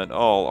from, and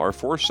all are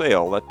for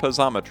sale at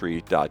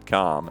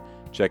Piezometry.com.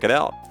 Check it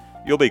out.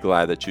 You'll be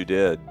glad that you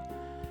did.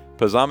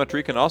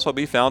 Piezometry can also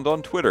be found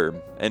on Twitter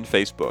and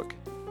Facebook.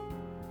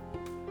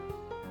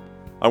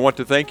 I want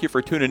to thank you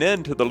for tuning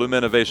in to the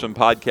Luminovation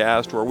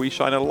Podcast, where we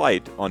shine a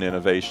light on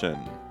innovation.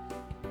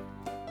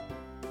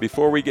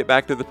 Before we get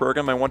back to the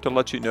program, I want to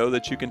let you know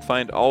that you can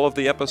find all of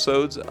the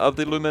episodes of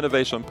the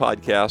Luminovation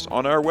Podcast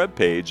on our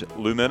webpage,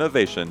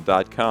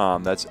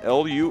 Luminovation.com. That's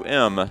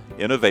L-U-M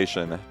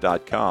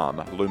innovation.com,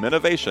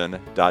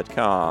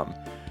 Luminovation.com.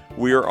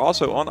 We are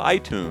also on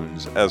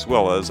iTunes as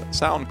well as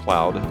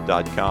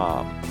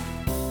SoundCloud.com.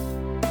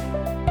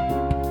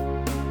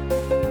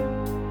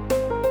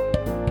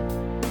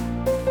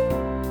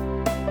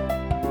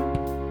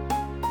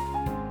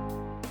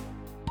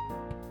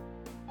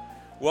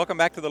 Welcome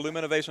back to the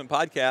Luminovation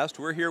Podcast.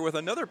 We're here with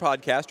another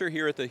podcaster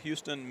here at the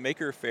Houston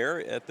Maker Faire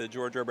at the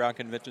George R. Brown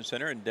Convention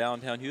Center in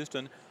downtown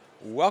Houston.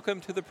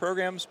 Welcome to the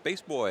program, Space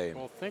Boy.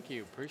 Well, thank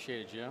you.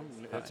 Appreciate it, Jim.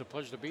 It's a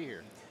pleasure to be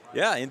here.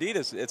 Yeah, indeed.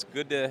 It's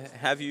good to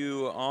have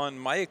you on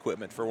my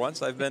equipment for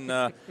once. I've been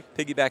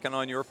piggybacking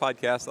on your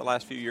podcast the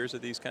last few years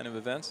at these kind of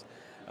events.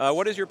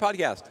 What is your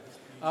podcast?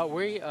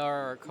 We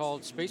are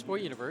called Space Boy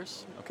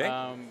Universe.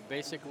 Okay.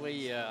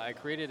 Basically, I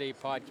created a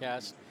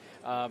podcast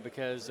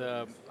because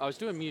I was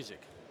doing music.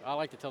 I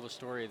like to tell the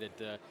story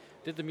that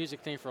did the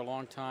music thing for a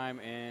long time,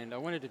 and I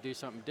wanted to do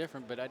something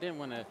different, but I didn't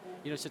want to,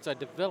 since I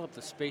developed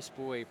the Space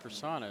Boy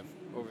persona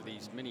over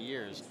these many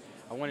years,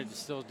 I wanted to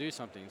still do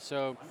something.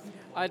 So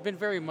I'd been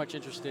very much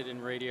interested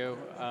in radio,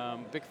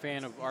 big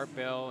fan of Art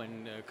Bell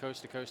and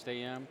Coast to Coast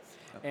AM,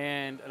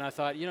 and I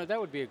thought,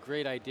 that would be a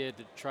great idea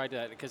to try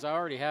that, because I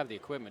already have the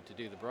equipment to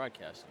do the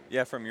broadcasting.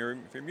 Yeah, from your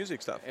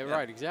music stuff.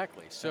 Right,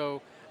 exactly.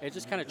 So it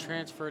just kind of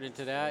transferred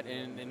into that,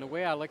 and the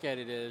way I look at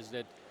it is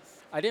that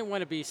I didn't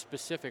want to be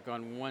specific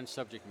on one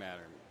subject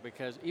matter,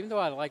 because even though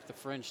I like the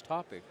fringe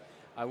topic,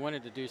 I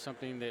wanted to do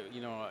something that,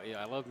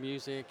 I love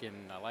music and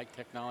I like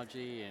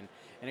technology, and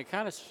it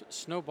kind of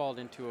snowballed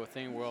into a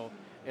thing, well,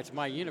 it's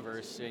my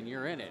universe and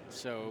you're in it.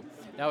 So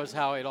that was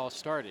how it all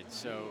started.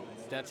 So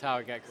that's how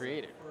it got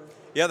created.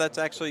 Yeah, that's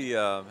actually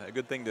a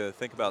good thing to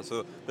think about.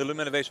 So the Loom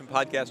Innovation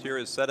Podcast here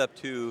is set up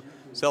to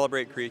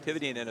celebrate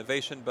creativity and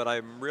innovation, but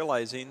I'm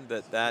realizing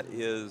that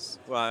is,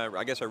 well,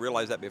 I guess I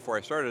realized that before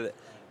I started it,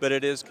 but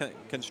it is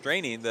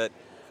constraining that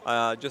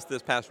just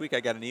this past week I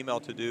got an email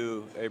to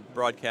do a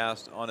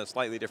broadcast on a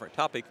slightly different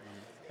topic,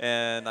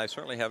 and I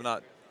certainly have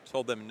not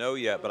told them no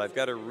yet, but I've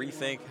got to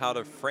rethink how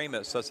to frame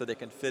it such that it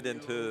can fit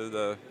into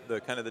the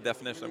kind of the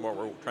definition of what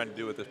we're trying to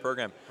do with this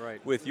program.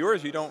 Right. With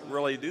yours, you don't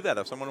really do that.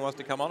 If someone wants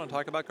to come on and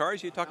talk about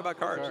cars, you talk about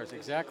cars. Cars,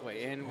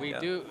 exactly. And we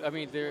do, I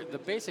mean, the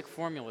basic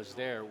formula is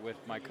there with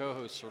my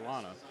co-host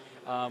Solana,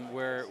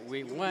 where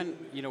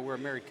we're a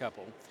married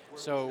couple.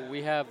 So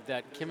we have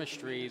that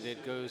chemistry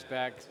that goes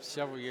back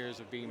several years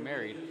of being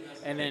married.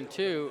 And then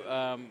two,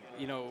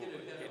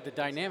 the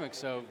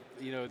dynamics of,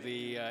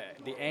 the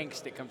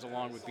angst that comes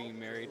along with being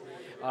married.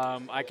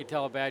 I could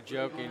tell a bad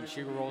joke and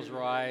she rolls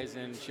her eyes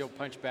and she'll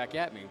punch back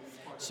at me.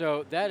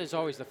 So that is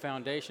always the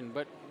foundation.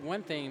 But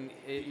one thing,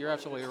 you're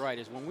absolutely right,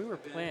 is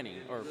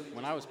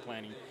when I was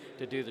planning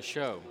to do the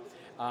show,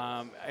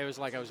 it was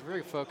like I was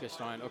very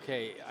focused on,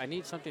 okay, I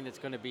need something that's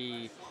going to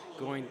be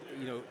going,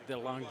 the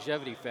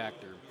longevity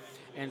factor.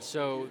 And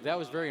so that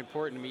was very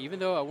important to me, even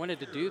though I wanted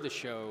to do the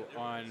show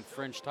on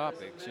fringe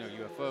topics,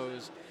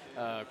 UFOs,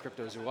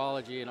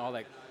 cryptozoology, and all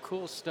that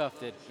cool stuff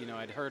that,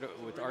 I'd heard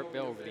with Art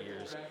Bell over the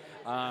years.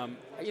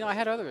 I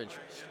had other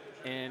interests.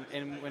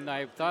 And when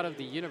I thought of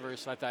the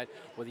universe, I thought,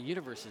 well, the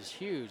universe is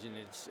huge, and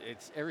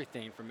it's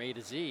everything from A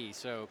to Z.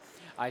 So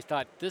I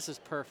thought, this is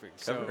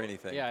perfect. Cover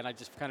anything. Yeah, and I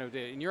just kind of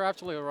did. And you're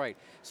absolutely right.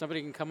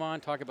 Somebody can come on,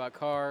 talk about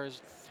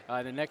cars.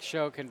 The next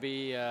show can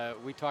be,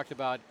 we talked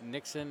about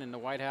Nixon and the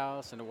White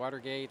House and the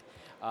Watergate.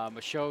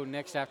 A show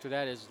next after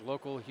that is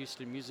local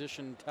Houston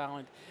musician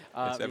talent.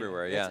 It's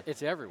everywhere, yeah.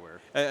 It's everywhere.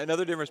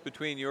 Another difference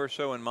between your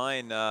show and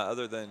mine,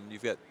 other than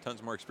you've got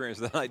tons more experience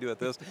than I do at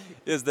this,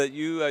 is that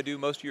you do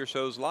most of your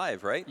shows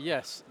live, right?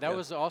 Yes, that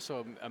was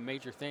also a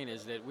major thing,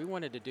 is that we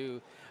wanted to do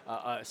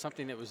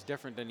something that was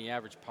different than the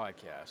average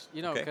podcast.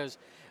 Because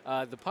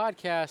the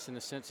podcast, in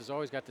a sense, has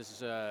always got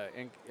this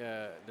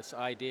this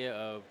idea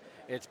of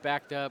it's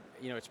backed up,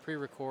 it's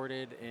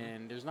pre-recorded,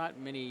 and there's not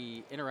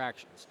many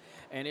interactions.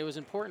 And it was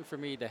important for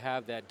me to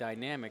have that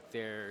dynamic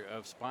there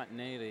of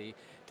spontaneity,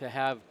 to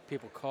have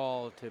people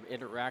call to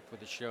interact with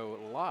the show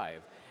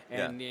live.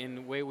 And the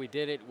way we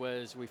did it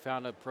was we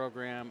found a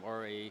program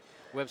or a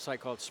website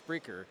called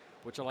Spreaker,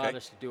 which allowed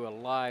us to do a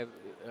live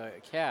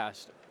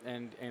cast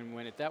and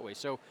went it that way.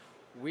 So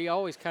we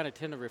always kind of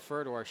tend to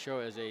refer to our show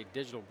as a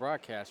digital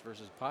broadcast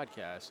versus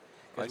podcast,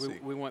 because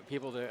we want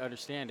people to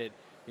understand it.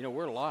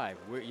 We're live.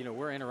 We're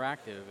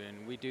interactive,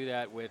 and we do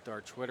that with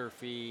our Twitter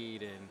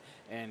feed,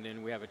 and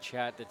then we have a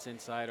chat that's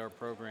inside our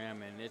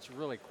program, and it's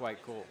really quite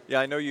cool.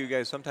 Yeah, I know you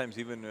guys sometimes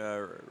even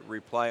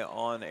reply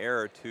on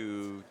air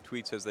to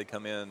tweets as they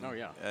come in. Oh,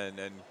 yeah. And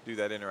do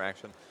that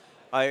interaction.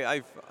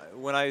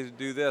 When I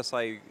do this,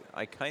 I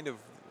kind of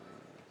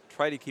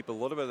try to keep a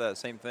little bit of that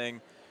same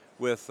thing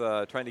with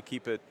trying to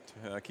keep it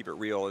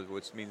real,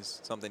 which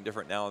means something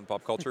different now in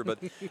pop culture.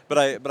 But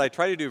I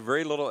try to do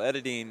very little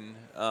editing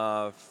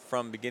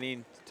from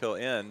beginning till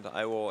end.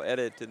 I will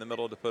edit in the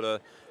middle to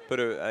put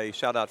a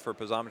shout out for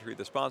Piezometry,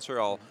 the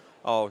sponsor.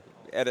 I'll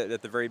edit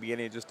at the very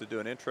beginning just to do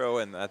an intro,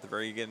 and at the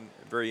very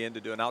end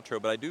to do an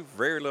outro. But I do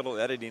very little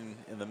editing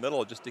in the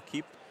middle just to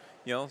keep.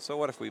 So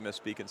what if we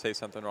misspeak and say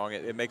something wrong?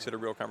 It makes it a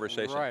real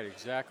conversation. Right,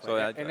 exactly.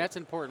 So and that's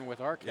important with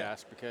our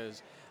cast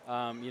because,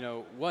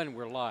 one,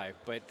 we're live,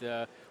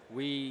 but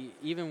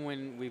even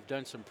when we've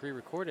done some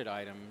pre-recorded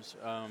items,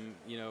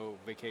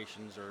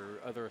 vacations or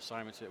other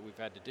assignments that we've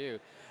had to do,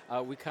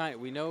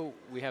 we know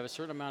we have a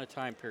certain amount of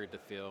time period to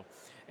fill,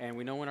 and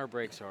we know when our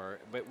breaks are.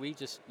 But we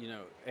just,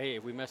 hey,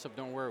 if we mess up,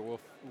 don't worry,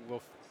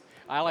 we'll.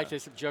 I like to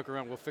joke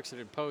around, we'll fix it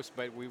in post,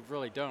 but we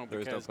really don't. There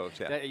is no post,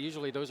 yeah.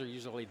 Those are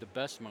usually the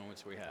best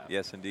moments we have.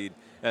 Yes, indeed.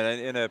 And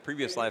in a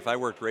previous life, I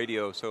worked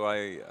radio, so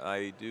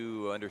I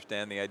do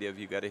understand the idea of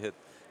you got to hit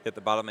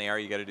the bottom of the hour,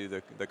 you got to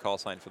do the call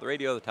sign for the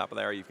radio. The top of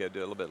the hour, you've got to do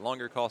a little bit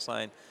longer call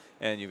sign,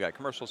 and you've got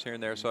commercials here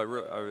and there. So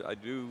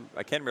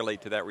I can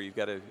relate to that, where you've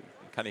got to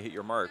kind of hit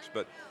your marks,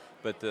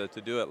 but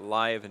to do it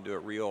live and do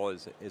it real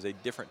is a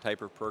different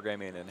type of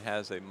programming and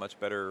has a much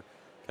better,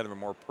 kind of a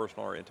more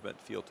personal or intimate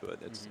feel to it.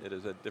 It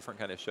is a different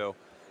kind of show.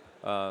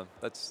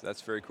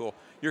 That's very cool.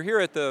 You're here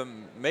at the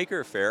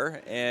Maker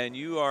Faire, and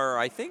you are,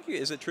 I think,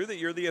 is it true that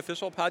you're the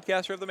official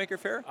podcaster of the Maker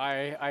Faire?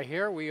 I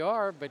hear we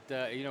are, but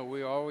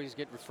we always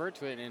get referred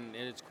to it, and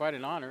it's quite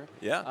an honor.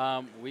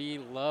 Yeah. We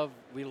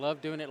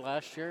loved doing it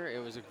last year.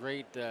 It was a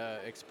great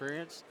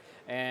experience,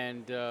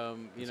 and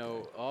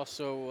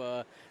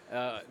also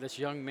this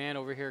young man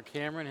over here,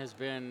 Cameron, has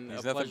been.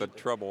 He's nothing but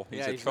trouble.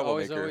 He's a he's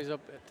troublemaker. always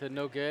up to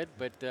no good,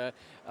 but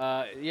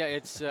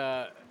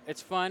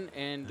it's fun,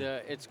 and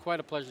it's quite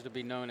a pleasure to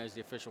be known as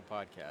the official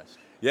podcast.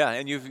 Yeah,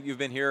 and you've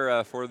been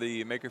here for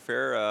the Maker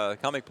Faire.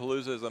 Comic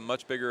Palooza is a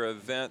much bigger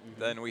event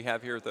than we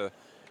have here at the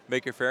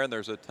Maker Faire, and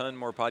there's a ton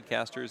more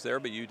podcasters there,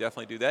 but you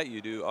definitely do that.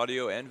 You do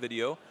audio and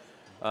video.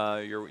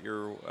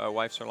 Your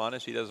wife, Solana,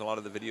 she does a lot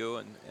of the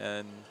video,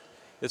 and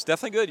it's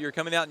definitely good. You're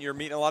coming out and you're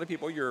meeting a lot of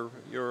people.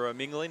 You're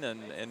mingling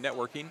and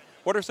networking.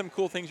 What are some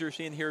cool things you're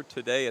seeing here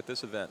today at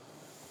this event?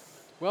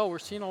 Well, we're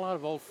seeing a lot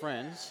of old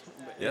friends.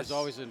 Yes. It's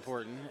always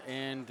important.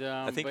 And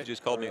I think you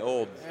just called me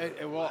old.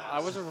 Well, I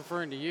wasn't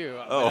referring to you.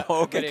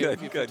 Oh, okay, good.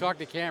 If you talk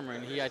to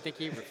Cameron, I think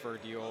he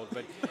referred to you old.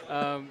 But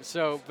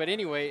but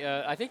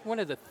anyway, I think one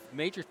of the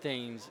major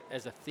things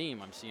as a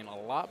theme I'm seeing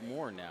a lot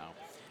more now,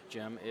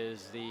 Jim,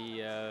 is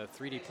the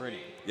 3D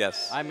printing.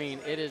 Yes. I mean,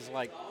 it is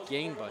like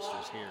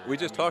gangbusters here. We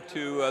just talked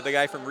to the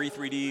guy from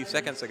Re3D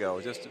seconds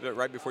ago, just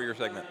right before your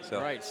segment. So.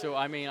 Right. So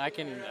I mean, I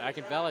can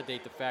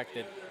validate the fact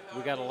that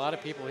we got a lot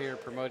of people here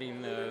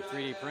promoting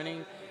 3D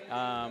printing,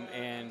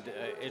 and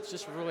it's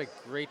just really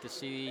great to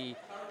see.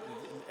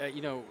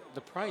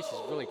 The price is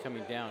really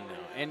coming down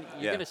now, and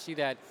you're going to see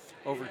that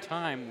over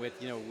time with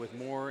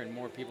more and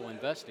more people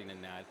investing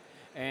in that.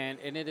 And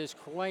it is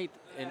quite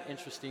an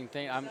interesting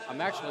thing.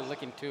 I'm actually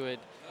looking to it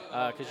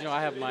because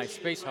I have my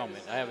space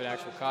helmet. I have an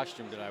actual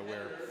costume that I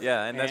wear.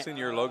 Yeah, and that's in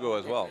your logo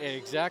as well.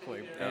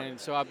 Exactly. Yeah. And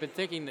so I've been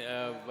thinking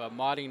of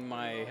modding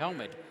my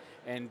helmet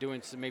and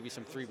doing maybe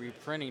some 3D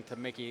printing to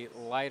make it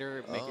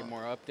lighter, make it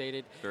more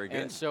updated. Very good.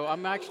 And so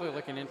I'm actually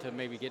looking into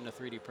maybe getting a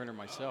 3D printer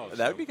myself.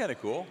 That would be kind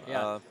of cool.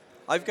 Yeah.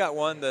 I've got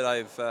one that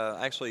I've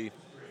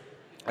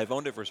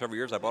owned it for several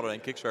years. I bought it on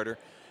Kickstarter.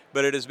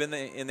 But it has been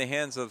in the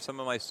hands of some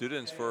of my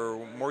students for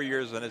more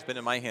years than it's been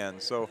in my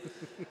hands. So,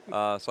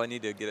 so I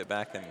need to get it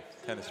back and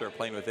kind of start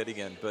playing with it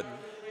again. But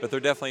they're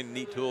definitely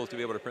neat tools to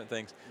be able to print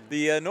things.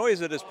 The noise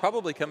that is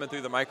probably coming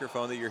through the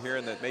microphone that you're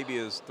hearing that maybe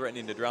is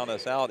threatening to drown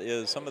us out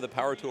is some of the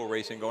power tool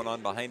racing going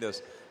on behind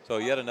us. So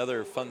yet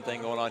another fun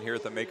thing going on here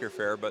at the Maker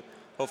Faire. But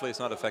hopefully it's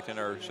not affecting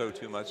our show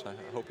too much. I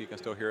hope you can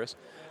still hear us.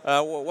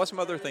 What's some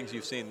other things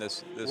you've seen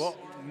this Well,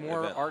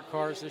 more event? art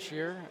cars this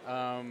year.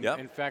 Yep.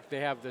 In fact,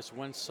 they have this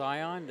one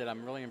Scion that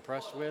I'm really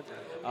impressed with.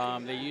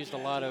 They used a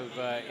lot of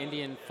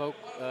Indian folk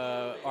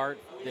art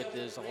that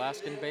is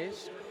Alaskan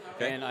based.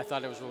 Okay. And I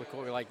thought it was really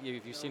cool. Like,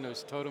 if you've seen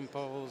those totem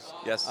poles,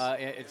 Yes.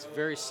 It's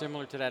very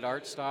similar to that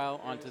art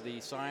style onto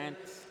the Scion.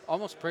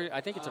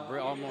 I think it's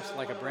almost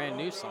like a brand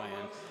new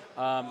Scion.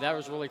 That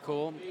was really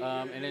cool.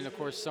 And then, of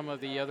course, some of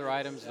the other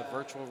items, the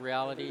virtual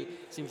reality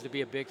seems to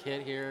be a big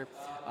hit here,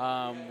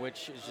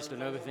 which is just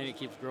another thing that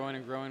keeps growing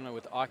and growing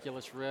with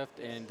Oculus Rift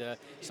and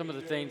some of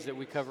the things that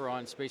we cover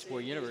on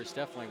Spaceboy Universe,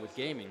 definitely with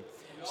gaming.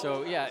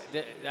 So, yeah,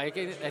 I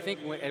think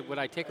what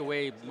I take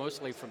away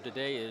mostly from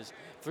today is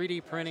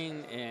 3D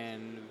printing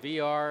and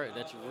VR.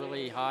 That's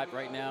really hot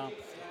right now.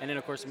 And then,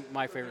 of course,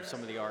 my favorite, some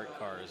of the art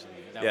cars.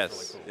 And that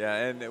was really cool.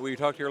 Yeah, and we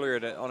talked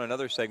earlier on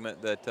another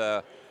segment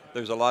that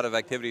there's a lot of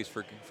activities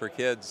for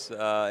kids.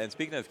 And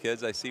speaking of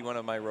kids, I see one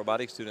of my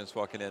robotics students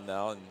walking in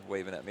now and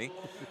waving at me.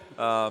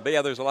 But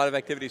yeah, there's a lot of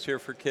activities here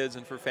for kids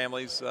and for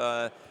families,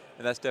 and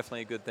that's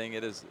definitely a good thing.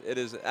 It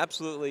is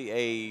absolutely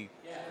a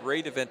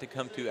great event to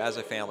come to as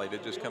a family, to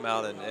just come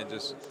out and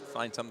just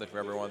find something for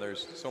everyone.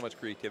 There's so much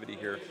creativity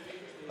here.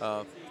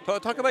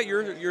 Talk about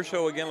your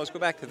show again. Let's go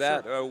back to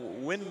that. Sure.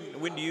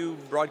 When do you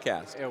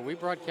broadcast? Yeah, we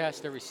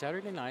broadcast every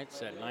Saturday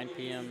nights at 9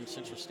 p.m.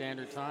 Central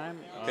Standard Time.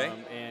 Okay.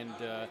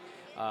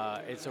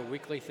 It's a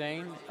weekly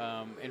thing.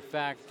 In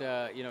fact,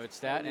 it's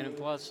that, and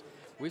plus,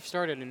 we've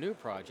started a new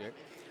project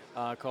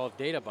called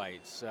Data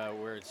Bytes,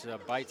 where it's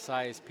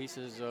bite-sized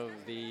pieces of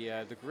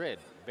the grid.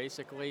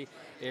 Basically,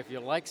 if you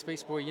like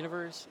Spaceboy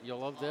Universe, you'll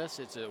love this.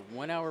 It's a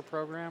 1-hour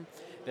program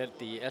that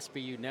the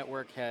SBU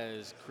network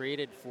has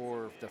created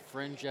for the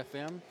Fringe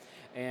FM,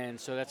 and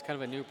so that's kind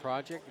of a new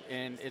project.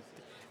 And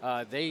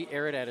they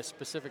air it at a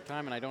specific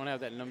time, and I don't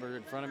have that number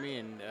in front of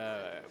me,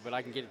 but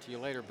I can get it to you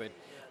later. But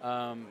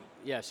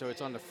so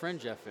it's on the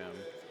Fringe FM,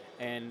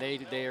 and they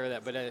air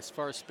that. But as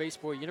far as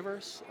Spaceboy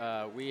Universe,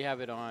 we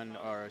have it on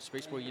our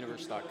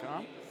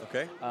spaceboyuniverse.com.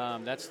 Okay.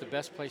 That's the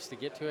best place to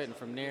get to it, and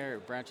from there,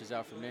 it branches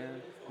out from there.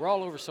 We're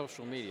all over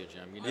social media,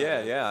 Jim. You know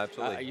Yeah,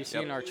 absolutely. You've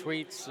seen our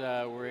tweets.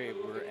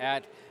 We're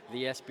at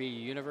the SBU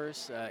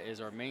Universe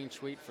is our main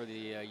tweet for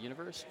the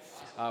universe.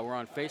 We're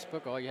on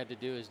Facebook. All you had to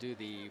do is do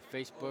the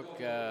Facebook,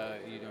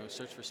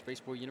 search for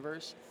Spaceboy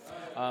Universe.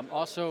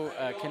 Also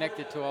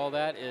connected to all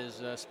that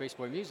is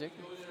Spaceboy Music,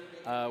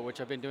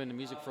 which I've been doing the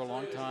music for a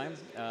long time.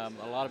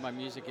 A lot of my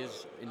music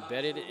is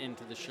embedded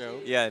into the show.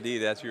 Yeah, indeed.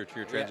 That's your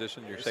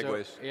transition, your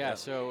segues.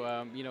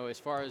 So as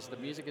far as the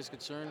music is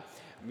concerned,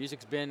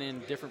 music's been in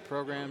different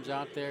programs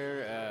out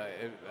there.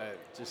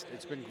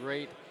 It's been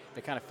great,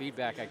 the kind of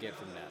feedback I get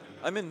from that.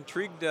 I'm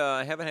intrigued.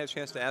 I haven't had a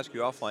chance to ask you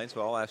offline, so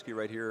I'll ask you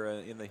right here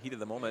in the heat of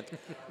the moment.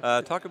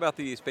 Talk about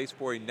the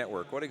Spaceboy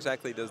Network. What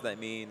exactly does that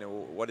mean?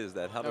 What is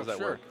that? How does that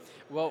work?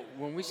 Well,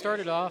 when we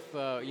started off,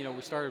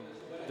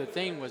 the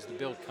thing was to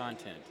build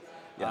content.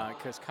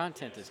 Because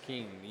content is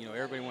king.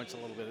 Everybody wants a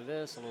little bit of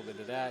this, a little bit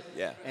of that.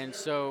 Yeah. And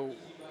so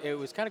it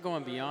was kind of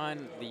going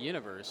beyond the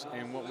universe.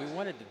 And what we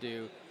wanted to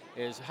do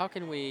is how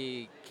can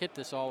we kit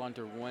this all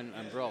under one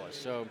umbrella?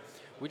 So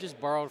we just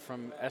borrowed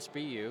from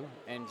SBU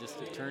and just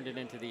turned it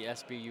into the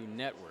SBU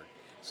network.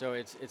 So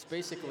it's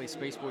basically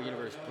Spaceboy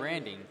Universe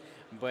branding,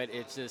 but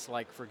it's just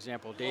like, for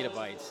example,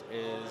 Databytes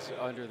is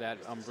under that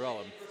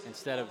umbrella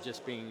instead of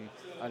just being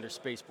under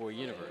Spaceboy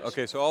Universe.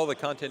 Okay, so all the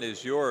content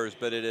is yours,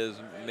 but it is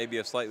maybe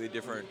a slightly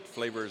different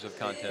flavors of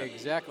content.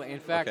 Exactly. In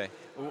fact,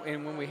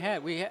 and when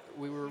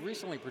we were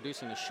recently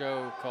producing a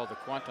show called the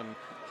Quantum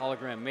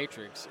Hologram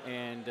Matrix,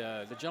 and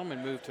the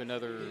gentleman moved to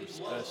another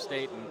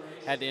state and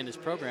had to end his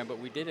program, but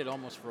we did it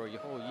almost for a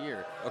whole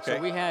year. Okay.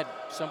 So we had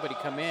somebody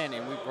come in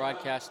and we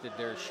broadcasted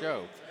their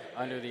show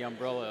under the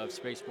umbrella of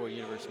Spaceboy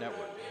Universe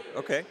Network.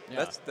 Okay,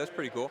 Yeah. that's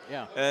pretty cool.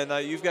 Yeah. And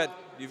you've got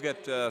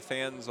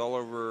fans all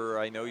over.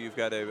 I know you've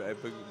got a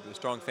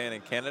strong fan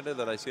in Canada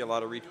that I see a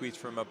lot of retweets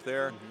from up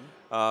there.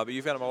 But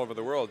you've got them all over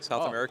the world,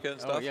 South America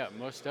and stuff. Oh yeah,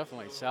 most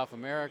definitely. South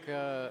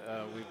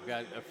America. We've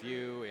got a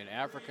few in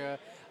Africa.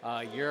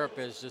 Europe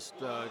is just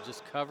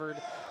covered,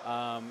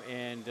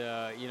 and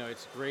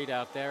it's great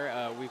out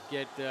there. We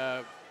get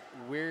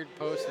weird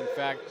posts. In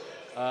fact,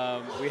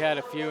 we had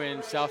a few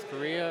in South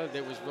Korea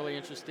that was really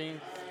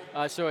interesting.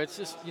 So it's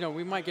just,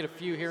 we might get a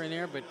few here and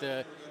there, but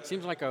it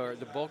seems like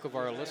the bulk of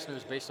our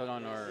listeners, based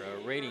on our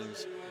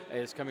ratings,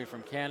 is coming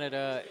from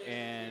Canada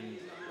and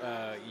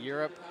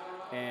Europe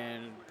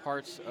and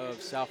parts of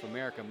South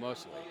America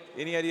mostly.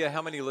 Any idea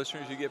how many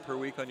listeners you get per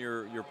week on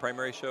your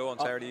primary show on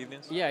Saturday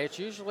evenings? Yeah, it's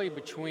usually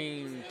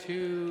between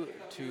 2,000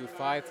 to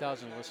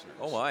 5,000 listeners.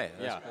 Oh my,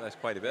 that's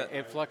quite a bit.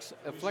 It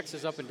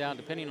flexes up and down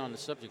depending on the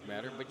subject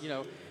matter, but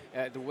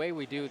the way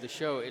we do the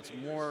show, it's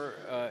more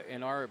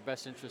in our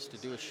best interest to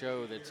do a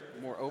show that's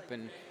more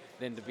open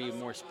than to be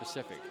more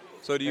specific.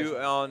 So do you,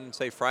 on,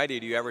 say,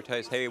 Friday, do you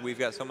advertise, hey, we've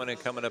got someone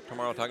coming up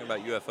tomorrow talking about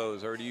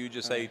UFOs, or do you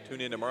just say,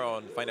 tune in tomorrow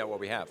and find out what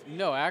we have?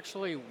 No,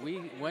 actually,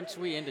 once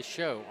we end the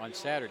show on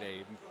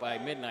Saturday by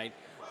midnight,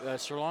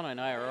 Solana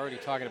and I are already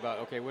talking about,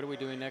 okay, what are we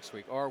doing next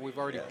week? Or we've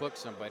already booked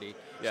somebody,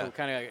 so we're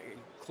kind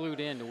of clued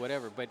in to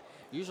whatever. But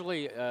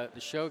usually the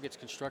show gets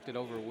constructed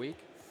over a week.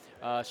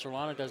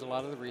 Solana does a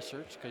lot of the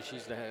research because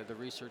she's the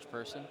research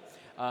person.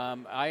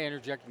 I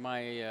interject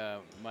my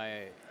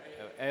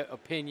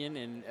opinion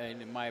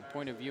and my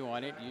point of view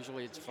on it.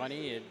 Usually it's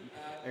funny.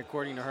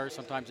 According to her,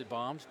 sometimes it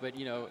bombs, but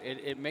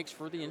it makes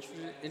for the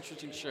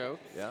interesting show.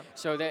 Yeah.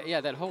 So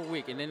that whole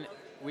week, and then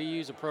we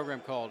use a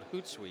program called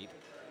Hootsuite,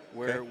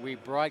 where we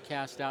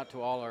broadcast out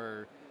to all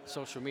our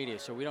social media,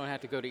 so we don't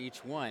have to go to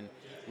each one.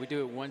 We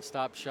do it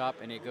one-stop shop,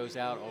 and it goes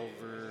out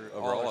over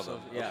all of them.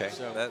 Yeah, okay,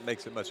 so that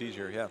makes it much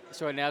easier. Yeah.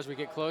 So and as we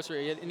get closer,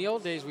 in the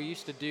old days, we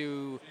used to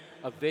do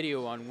a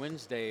video on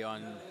Wednesday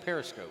on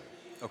Periscope.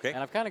 Okay. And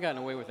I've kind of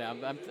gotten away with that.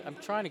 I'm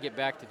trying to get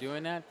back to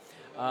doing that.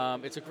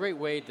 It's a great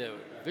way to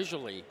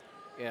visually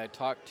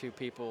talk to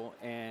people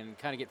and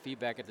kind of get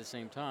feedback at the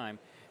same time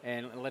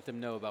and let them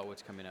know about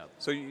what's coming up.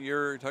 So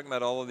you're talking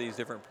about all of these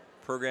different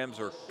programs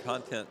or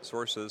content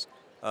sources.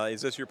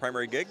 Is this your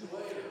primary gig?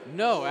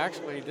 No,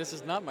 actually, this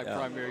is not my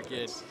primary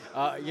gig.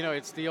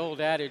 It's the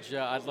old adage,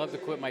 I'd love to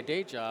quit my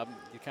day job,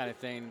 kind of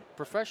thing.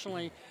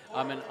 Professionally,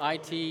 I'm an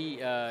IT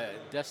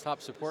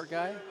desktop support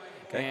guy.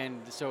 Okay.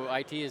 And so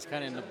IT is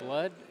kind of in the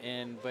blood,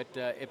 but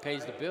it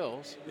pays the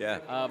bills. Yeah.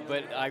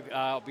 But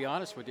I'll be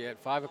honest with you,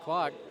 at 5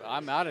 o'clock,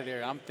 I'm out of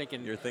there. I'm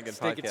thinking, you're thinking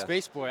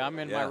Spaceboy. I'm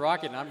in my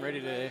rocket, and I'm ready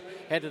to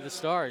head to the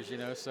stars,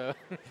 so.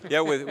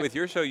 Yeah, with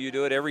your show, you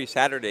do it every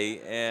Saturday,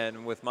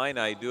 and with mine,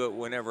 I do it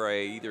whenever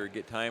I either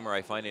get time or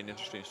I find an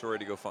interesting story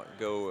to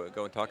go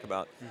and talk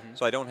about. Mm-hmm.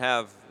 So I don't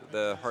have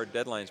the hard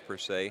deadlines per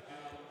se.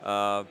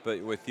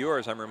 But with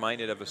yours, I'm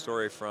reminded of a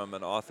story from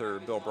an author,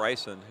 Bill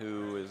Bryson,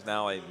 who is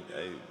now a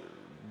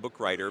book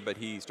writer, but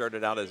he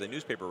started out as a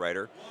newspaper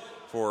writer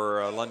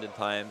for London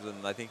Times,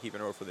 and I think he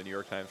even wrote for the New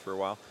York Times for a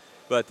while.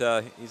 But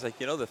he's like,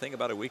 the thing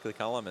about a weekly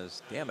column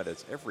is, damn it,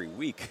 it's every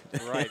week.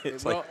 Right. And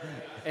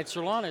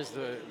Solana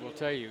will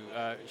tell you,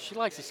 she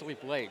likes to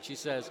sleep late. She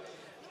says,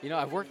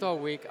 I've worked all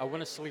week, I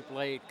want to sleep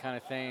late kind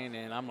of thing,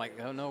 and I'm like,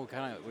 oh no,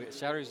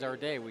 Saturday's our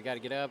day, we got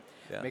to get up,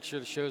 make sure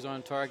the show's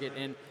on target,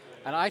 and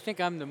I think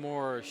I'm the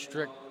more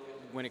strict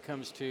when it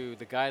comes to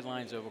the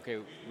guidelines of, okay,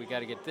 we got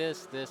to get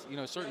this,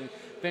 certain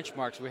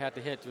benchmarks we have to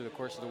hit through the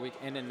course of the week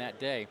and in that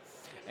day.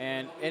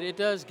 And it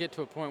does get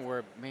to a point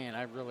where, man,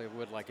 I really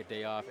would like a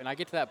day off. And I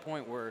get to that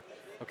point where,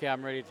 okay,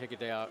 I'm ready to take a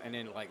day off. And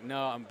then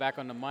no, I'm back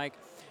on the mic.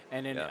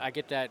 And then I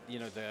get that,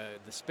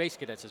 the Space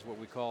Cadets is what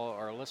we call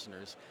our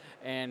listeners.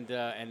 And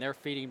they're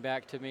feeding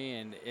back to me.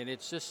 And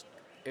it's just,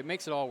 it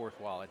makes it all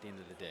worthwhile at the end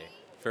of the day.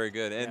 Very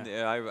good. And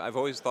I've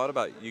always thought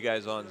about you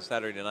guys on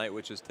Saturday night,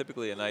 which is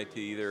typically a night to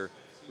either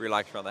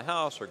relax around the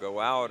house or go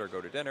out or go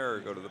to dinner or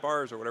go to the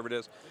bars or whatever it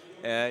is.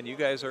 And you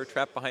guys are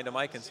trapped behind a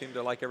mic and seem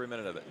to like every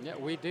minute of it. Yeah,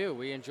 we do.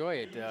 We enjoy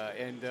it.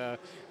 And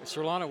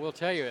Solana will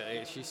tell you,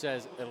 she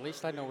says, at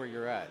least I know where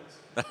you're at.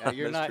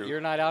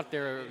 You're not out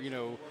there,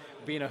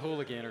 being a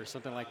hooligan or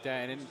something like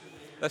that. And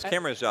that's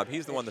Cameron's job.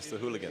 He's the one that's the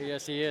hooligan.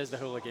 Yes, he is the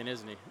hooligan,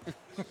 isn't he?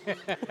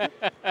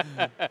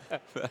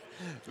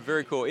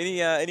 Very cool.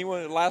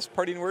 Anyone last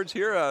parting words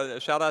here? A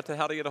shout out to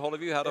how to get a hold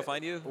of you, how to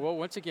find you. Well,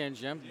 once again,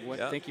 Jim,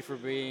 thank you for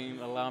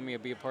allowing me to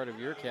be a part of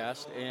your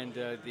cast. And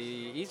the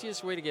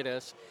easiest way to get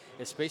us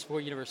is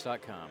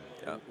spaceboyuniverse.com.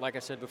 Yeah. Like I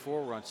said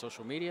before, we're on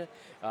social media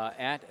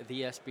at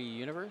the SB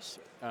Universe,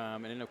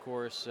 and then of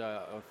course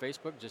on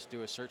Facebook, just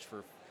do a search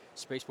for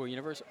Spaceboy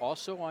Universe.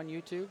 Also on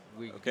YouTube,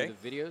 we do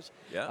the videos.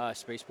 Yeah.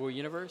 Spaceboy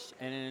Universe.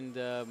 And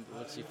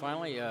let's see,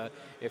 finally,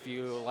 if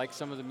you like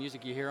some of the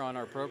music you hear on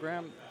our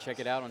program, check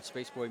it out on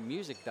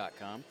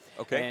spaceboymusic.com.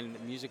 Okay. And the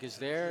music is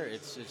there.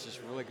 It's just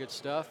really good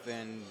stuff,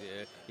 and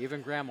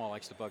even Grandma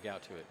likes to bug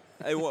out to it.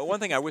 Hey, one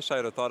thing I wish I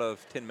would have thought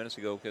of 10 minutes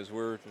ago, because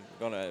we're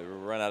going to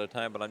run out of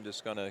time, but I'm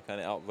just going to kind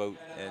of outvote,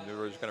 and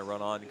we're just going to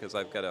run on because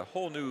I've got a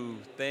whole new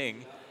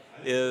thing.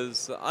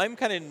 I'm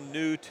kind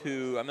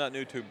of I'm not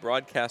new to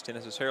broadcasting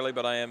necessarily,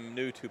 but I am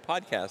new to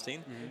podcasting.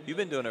 Mm-hmm. You've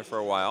been doing it for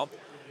a while.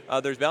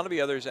 There's bound to be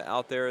others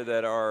out there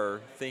that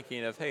are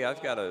thinking of, hey,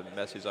 I've got a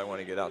message I want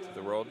to get out to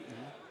the world.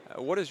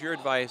 Mm-hmm. What is your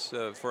advice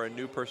for a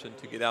new person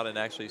to get out and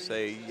actually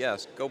say,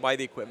 yes, go buy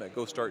the equipment,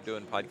 go start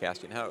doing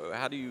podcasting?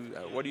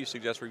 What do you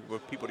suggest for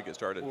people to get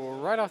started? Well,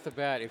 right off the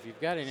bat, if you've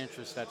got an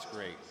interest, that's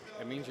great.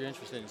 It means you're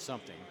interested in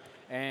something.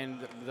 And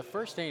the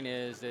first thing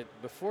is that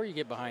before you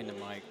get behind the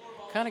mic,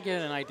 kind of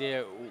get an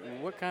idea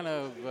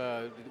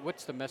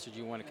what's the message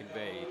you want to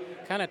convey.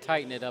 Kind of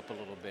tighten it up a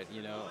little bit,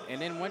 And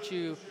then once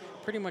you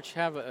pretty much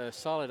have a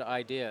solid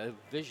idea, a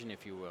vision,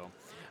 if you will,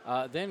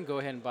 then go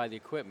ahead and buy the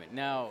equipment.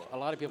 Now, a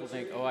lot of people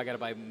think, I got to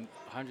buy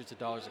hundreds of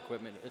dollars of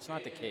equipment. It's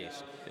not the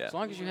case. Yeah. As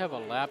long as you have a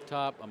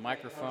laptop, a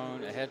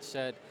microphone, a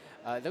headset,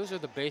 those are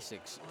the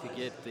basics to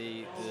get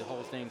the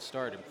whole thing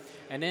started.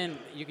 And then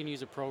you can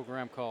use a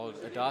program called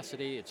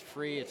Audacity. It's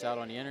free. It's out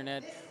on the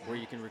internet where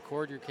you can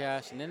record your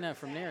cast. And then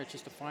from there, it's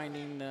just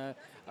finding a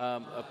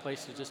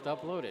place to just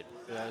upload it.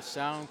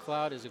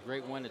 SoundCloud is a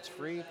great one. It's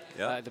free,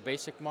 the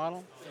basic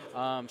model.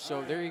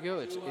 So there you go.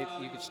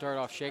 You can start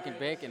off shake and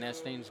bake, and as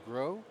things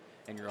grow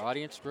and your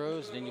audience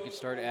grows, then you can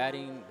start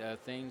adding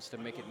things to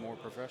make it more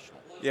professional.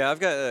 Yeah, I've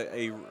got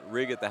a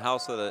rig at the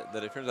house that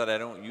it turns out I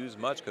don't use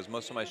much because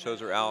most of my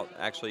shows are out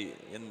actually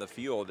in the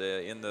field,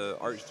 in the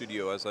art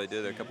studio, as I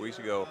did a couple weeks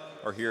ago,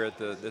 or here at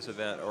this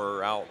event,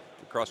 or out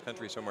across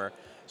country somewhere.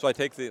 So I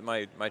take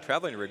my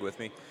traveling rig with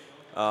me,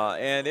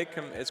 and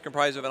it's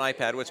comprised of an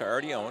iPad, which I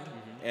already owned,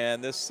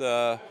 and this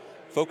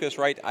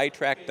Focusrite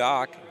iTrack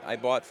dock I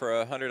bought for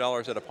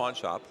 $100 at a pawn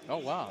shop. Oh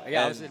wow!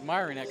 Yeah, I was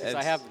admiring it because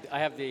I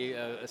have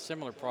a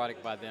similar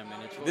product by them,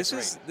 and it's really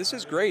great. This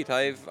is great.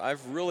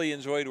 I've really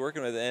enjoyed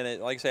working with it,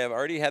 and like I say, I've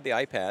already had the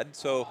iPad,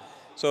 so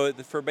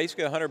for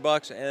basically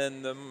 $100,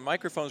 and the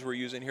microphones we're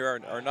using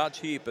here are not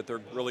cheap, but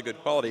they're really good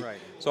quality. Right.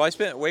 So I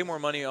spent way more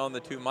money on the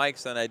two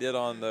mics than I did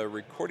on the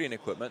recording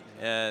equipment,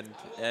 and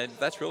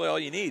that's really all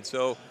you need.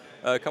 So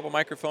a couple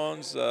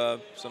microphones,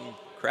 some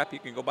crap you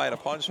can go buy at a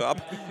pawn shop,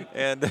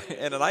 and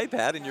an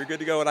iPad, and you're good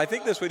to go. And I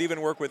think this would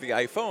even work with the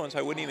iPhones.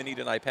 I wouldn't even need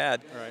an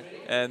iPad. Right.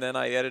 And then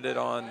I edited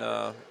on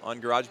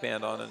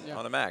GarageBand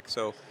on a Mac.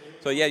 So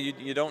yeah,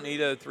 you don't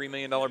need a $3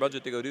 million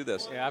budget to go do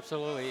this. Yeah,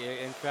 absolutely.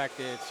 In fact,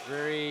 it's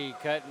very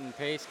cut and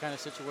paste kind of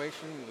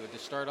situation to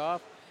start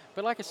off.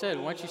 But like I said,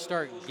 once you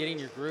start getting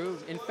your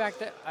groove, in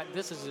fact,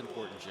 this is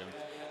important, Jim,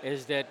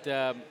 is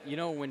that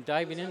when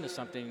diving into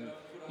something,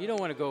 you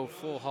don't want to go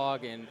full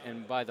hog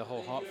and buy the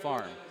whole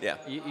farm. Yeah.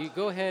 You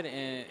go ahead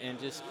and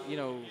just,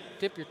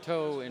 dip your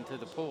toe into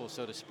the pool,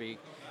 so to speak,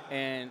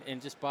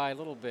 and just buy a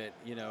little bit,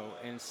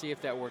 and see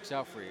if that works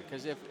out for you.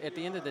 Because if at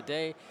the end of the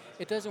day,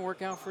 it doesn't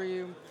work out for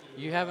you,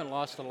 you haven't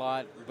lost a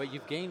lot, but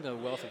you've gained a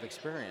wealth of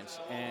experience,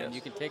 and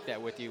you can take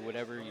that with you,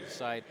 whatever you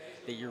decide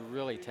that you're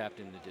really tapped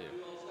in to do.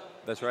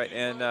 That's right.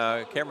 And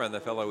Cameron, the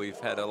fellow we've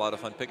had a lot of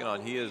fun picking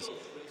on, he has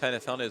kind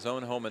of found his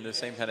own home in this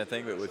same kind of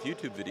thing, but with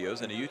YouTube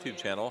videos and a YouTube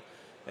channel.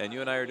 And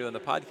you and I are doing the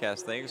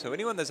podcast thing. So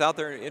anyone that's out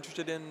there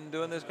interested in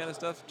doing this kind of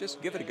stuff,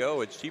 just give it a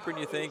go. It's cheaper than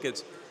you think.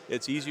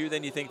 It's easier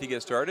than you think to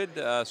get started.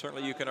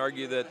 Certainly you can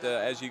argue that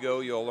as you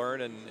go, you'll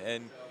learn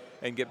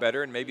and get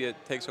better. And maybe it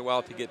takes a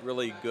while to get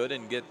really good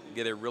and get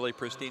a really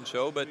pristine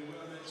show. But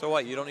so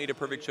what? You don't need a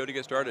perfect show to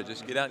get started.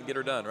 Just get out and get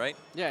her done, right?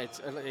 Yeah,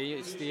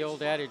 it's the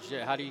old adage,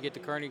 how do you get to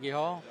Carnegie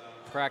Hall?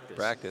 Practice.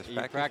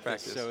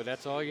 Practice. So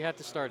that's all you have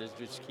to start is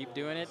just keep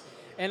doing it.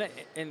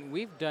 And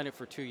we've done it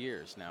for 2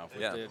 years now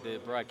with the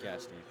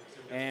broadcasting.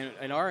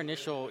 And our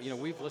initial,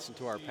 we've listened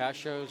to our past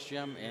shows,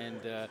 Jim,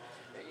 and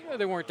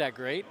they weren't that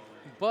great.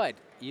 But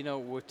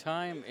with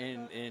time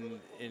and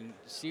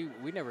see,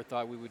 we never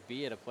thought we would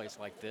be at a place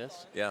like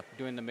this. Yeah.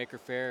 Doing the Maker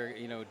Faire,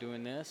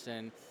 doing this,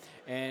 and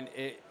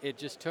it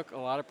just took a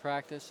lot of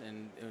practice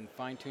and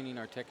fine tuning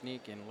our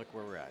technique, and look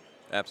where we're at.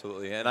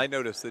 Absolutely. And I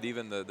noticed that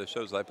even the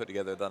shows I put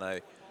together, then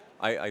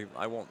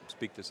I won't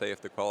speak to say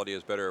if the quality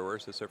is better or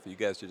worse. It's up for you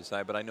guys to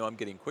decide. But I know I'm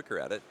getting quicker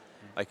at it.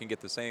 I can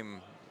get the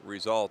same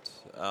result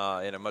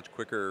in a much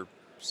quicker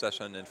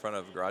session in front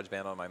of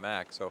GarageBand on my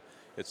Mac. So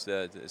it's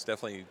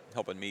definitely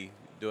helping me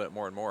do it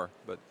more and more.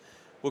 But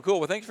well, cool.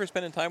 Well, thanks for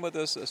spending time with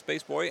us,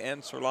 Space Boy.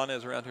 And Sorlana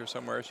is around here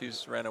somewhere.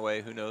 She's ran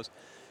away. Who knows?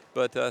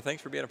 But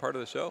thanks for being a part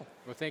of the show.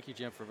 Well, thank you,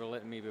 Jim, for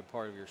letting me be a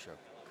part of your show.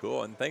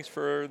 Cool. And thanks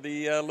for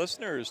the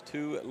listeners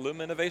to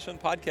Loom Innovation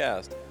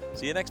Podcast.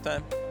 See you next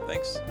time.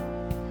 Thanks.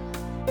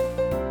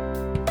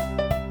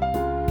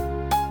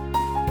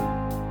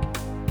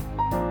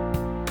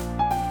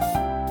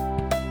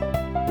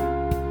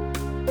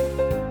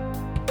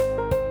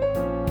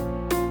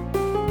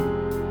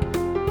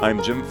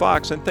 I'm Jim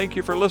Fox, and thank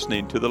you for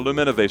listening to the Loom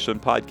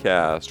Innovation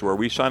Podcast, where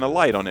we shine a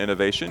light on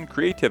innovation,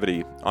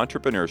 creativity,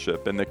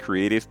 entrepreneurship, and the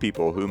creative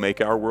people who make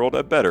our world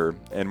a better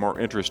and more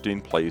interesting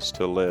place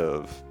to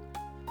live.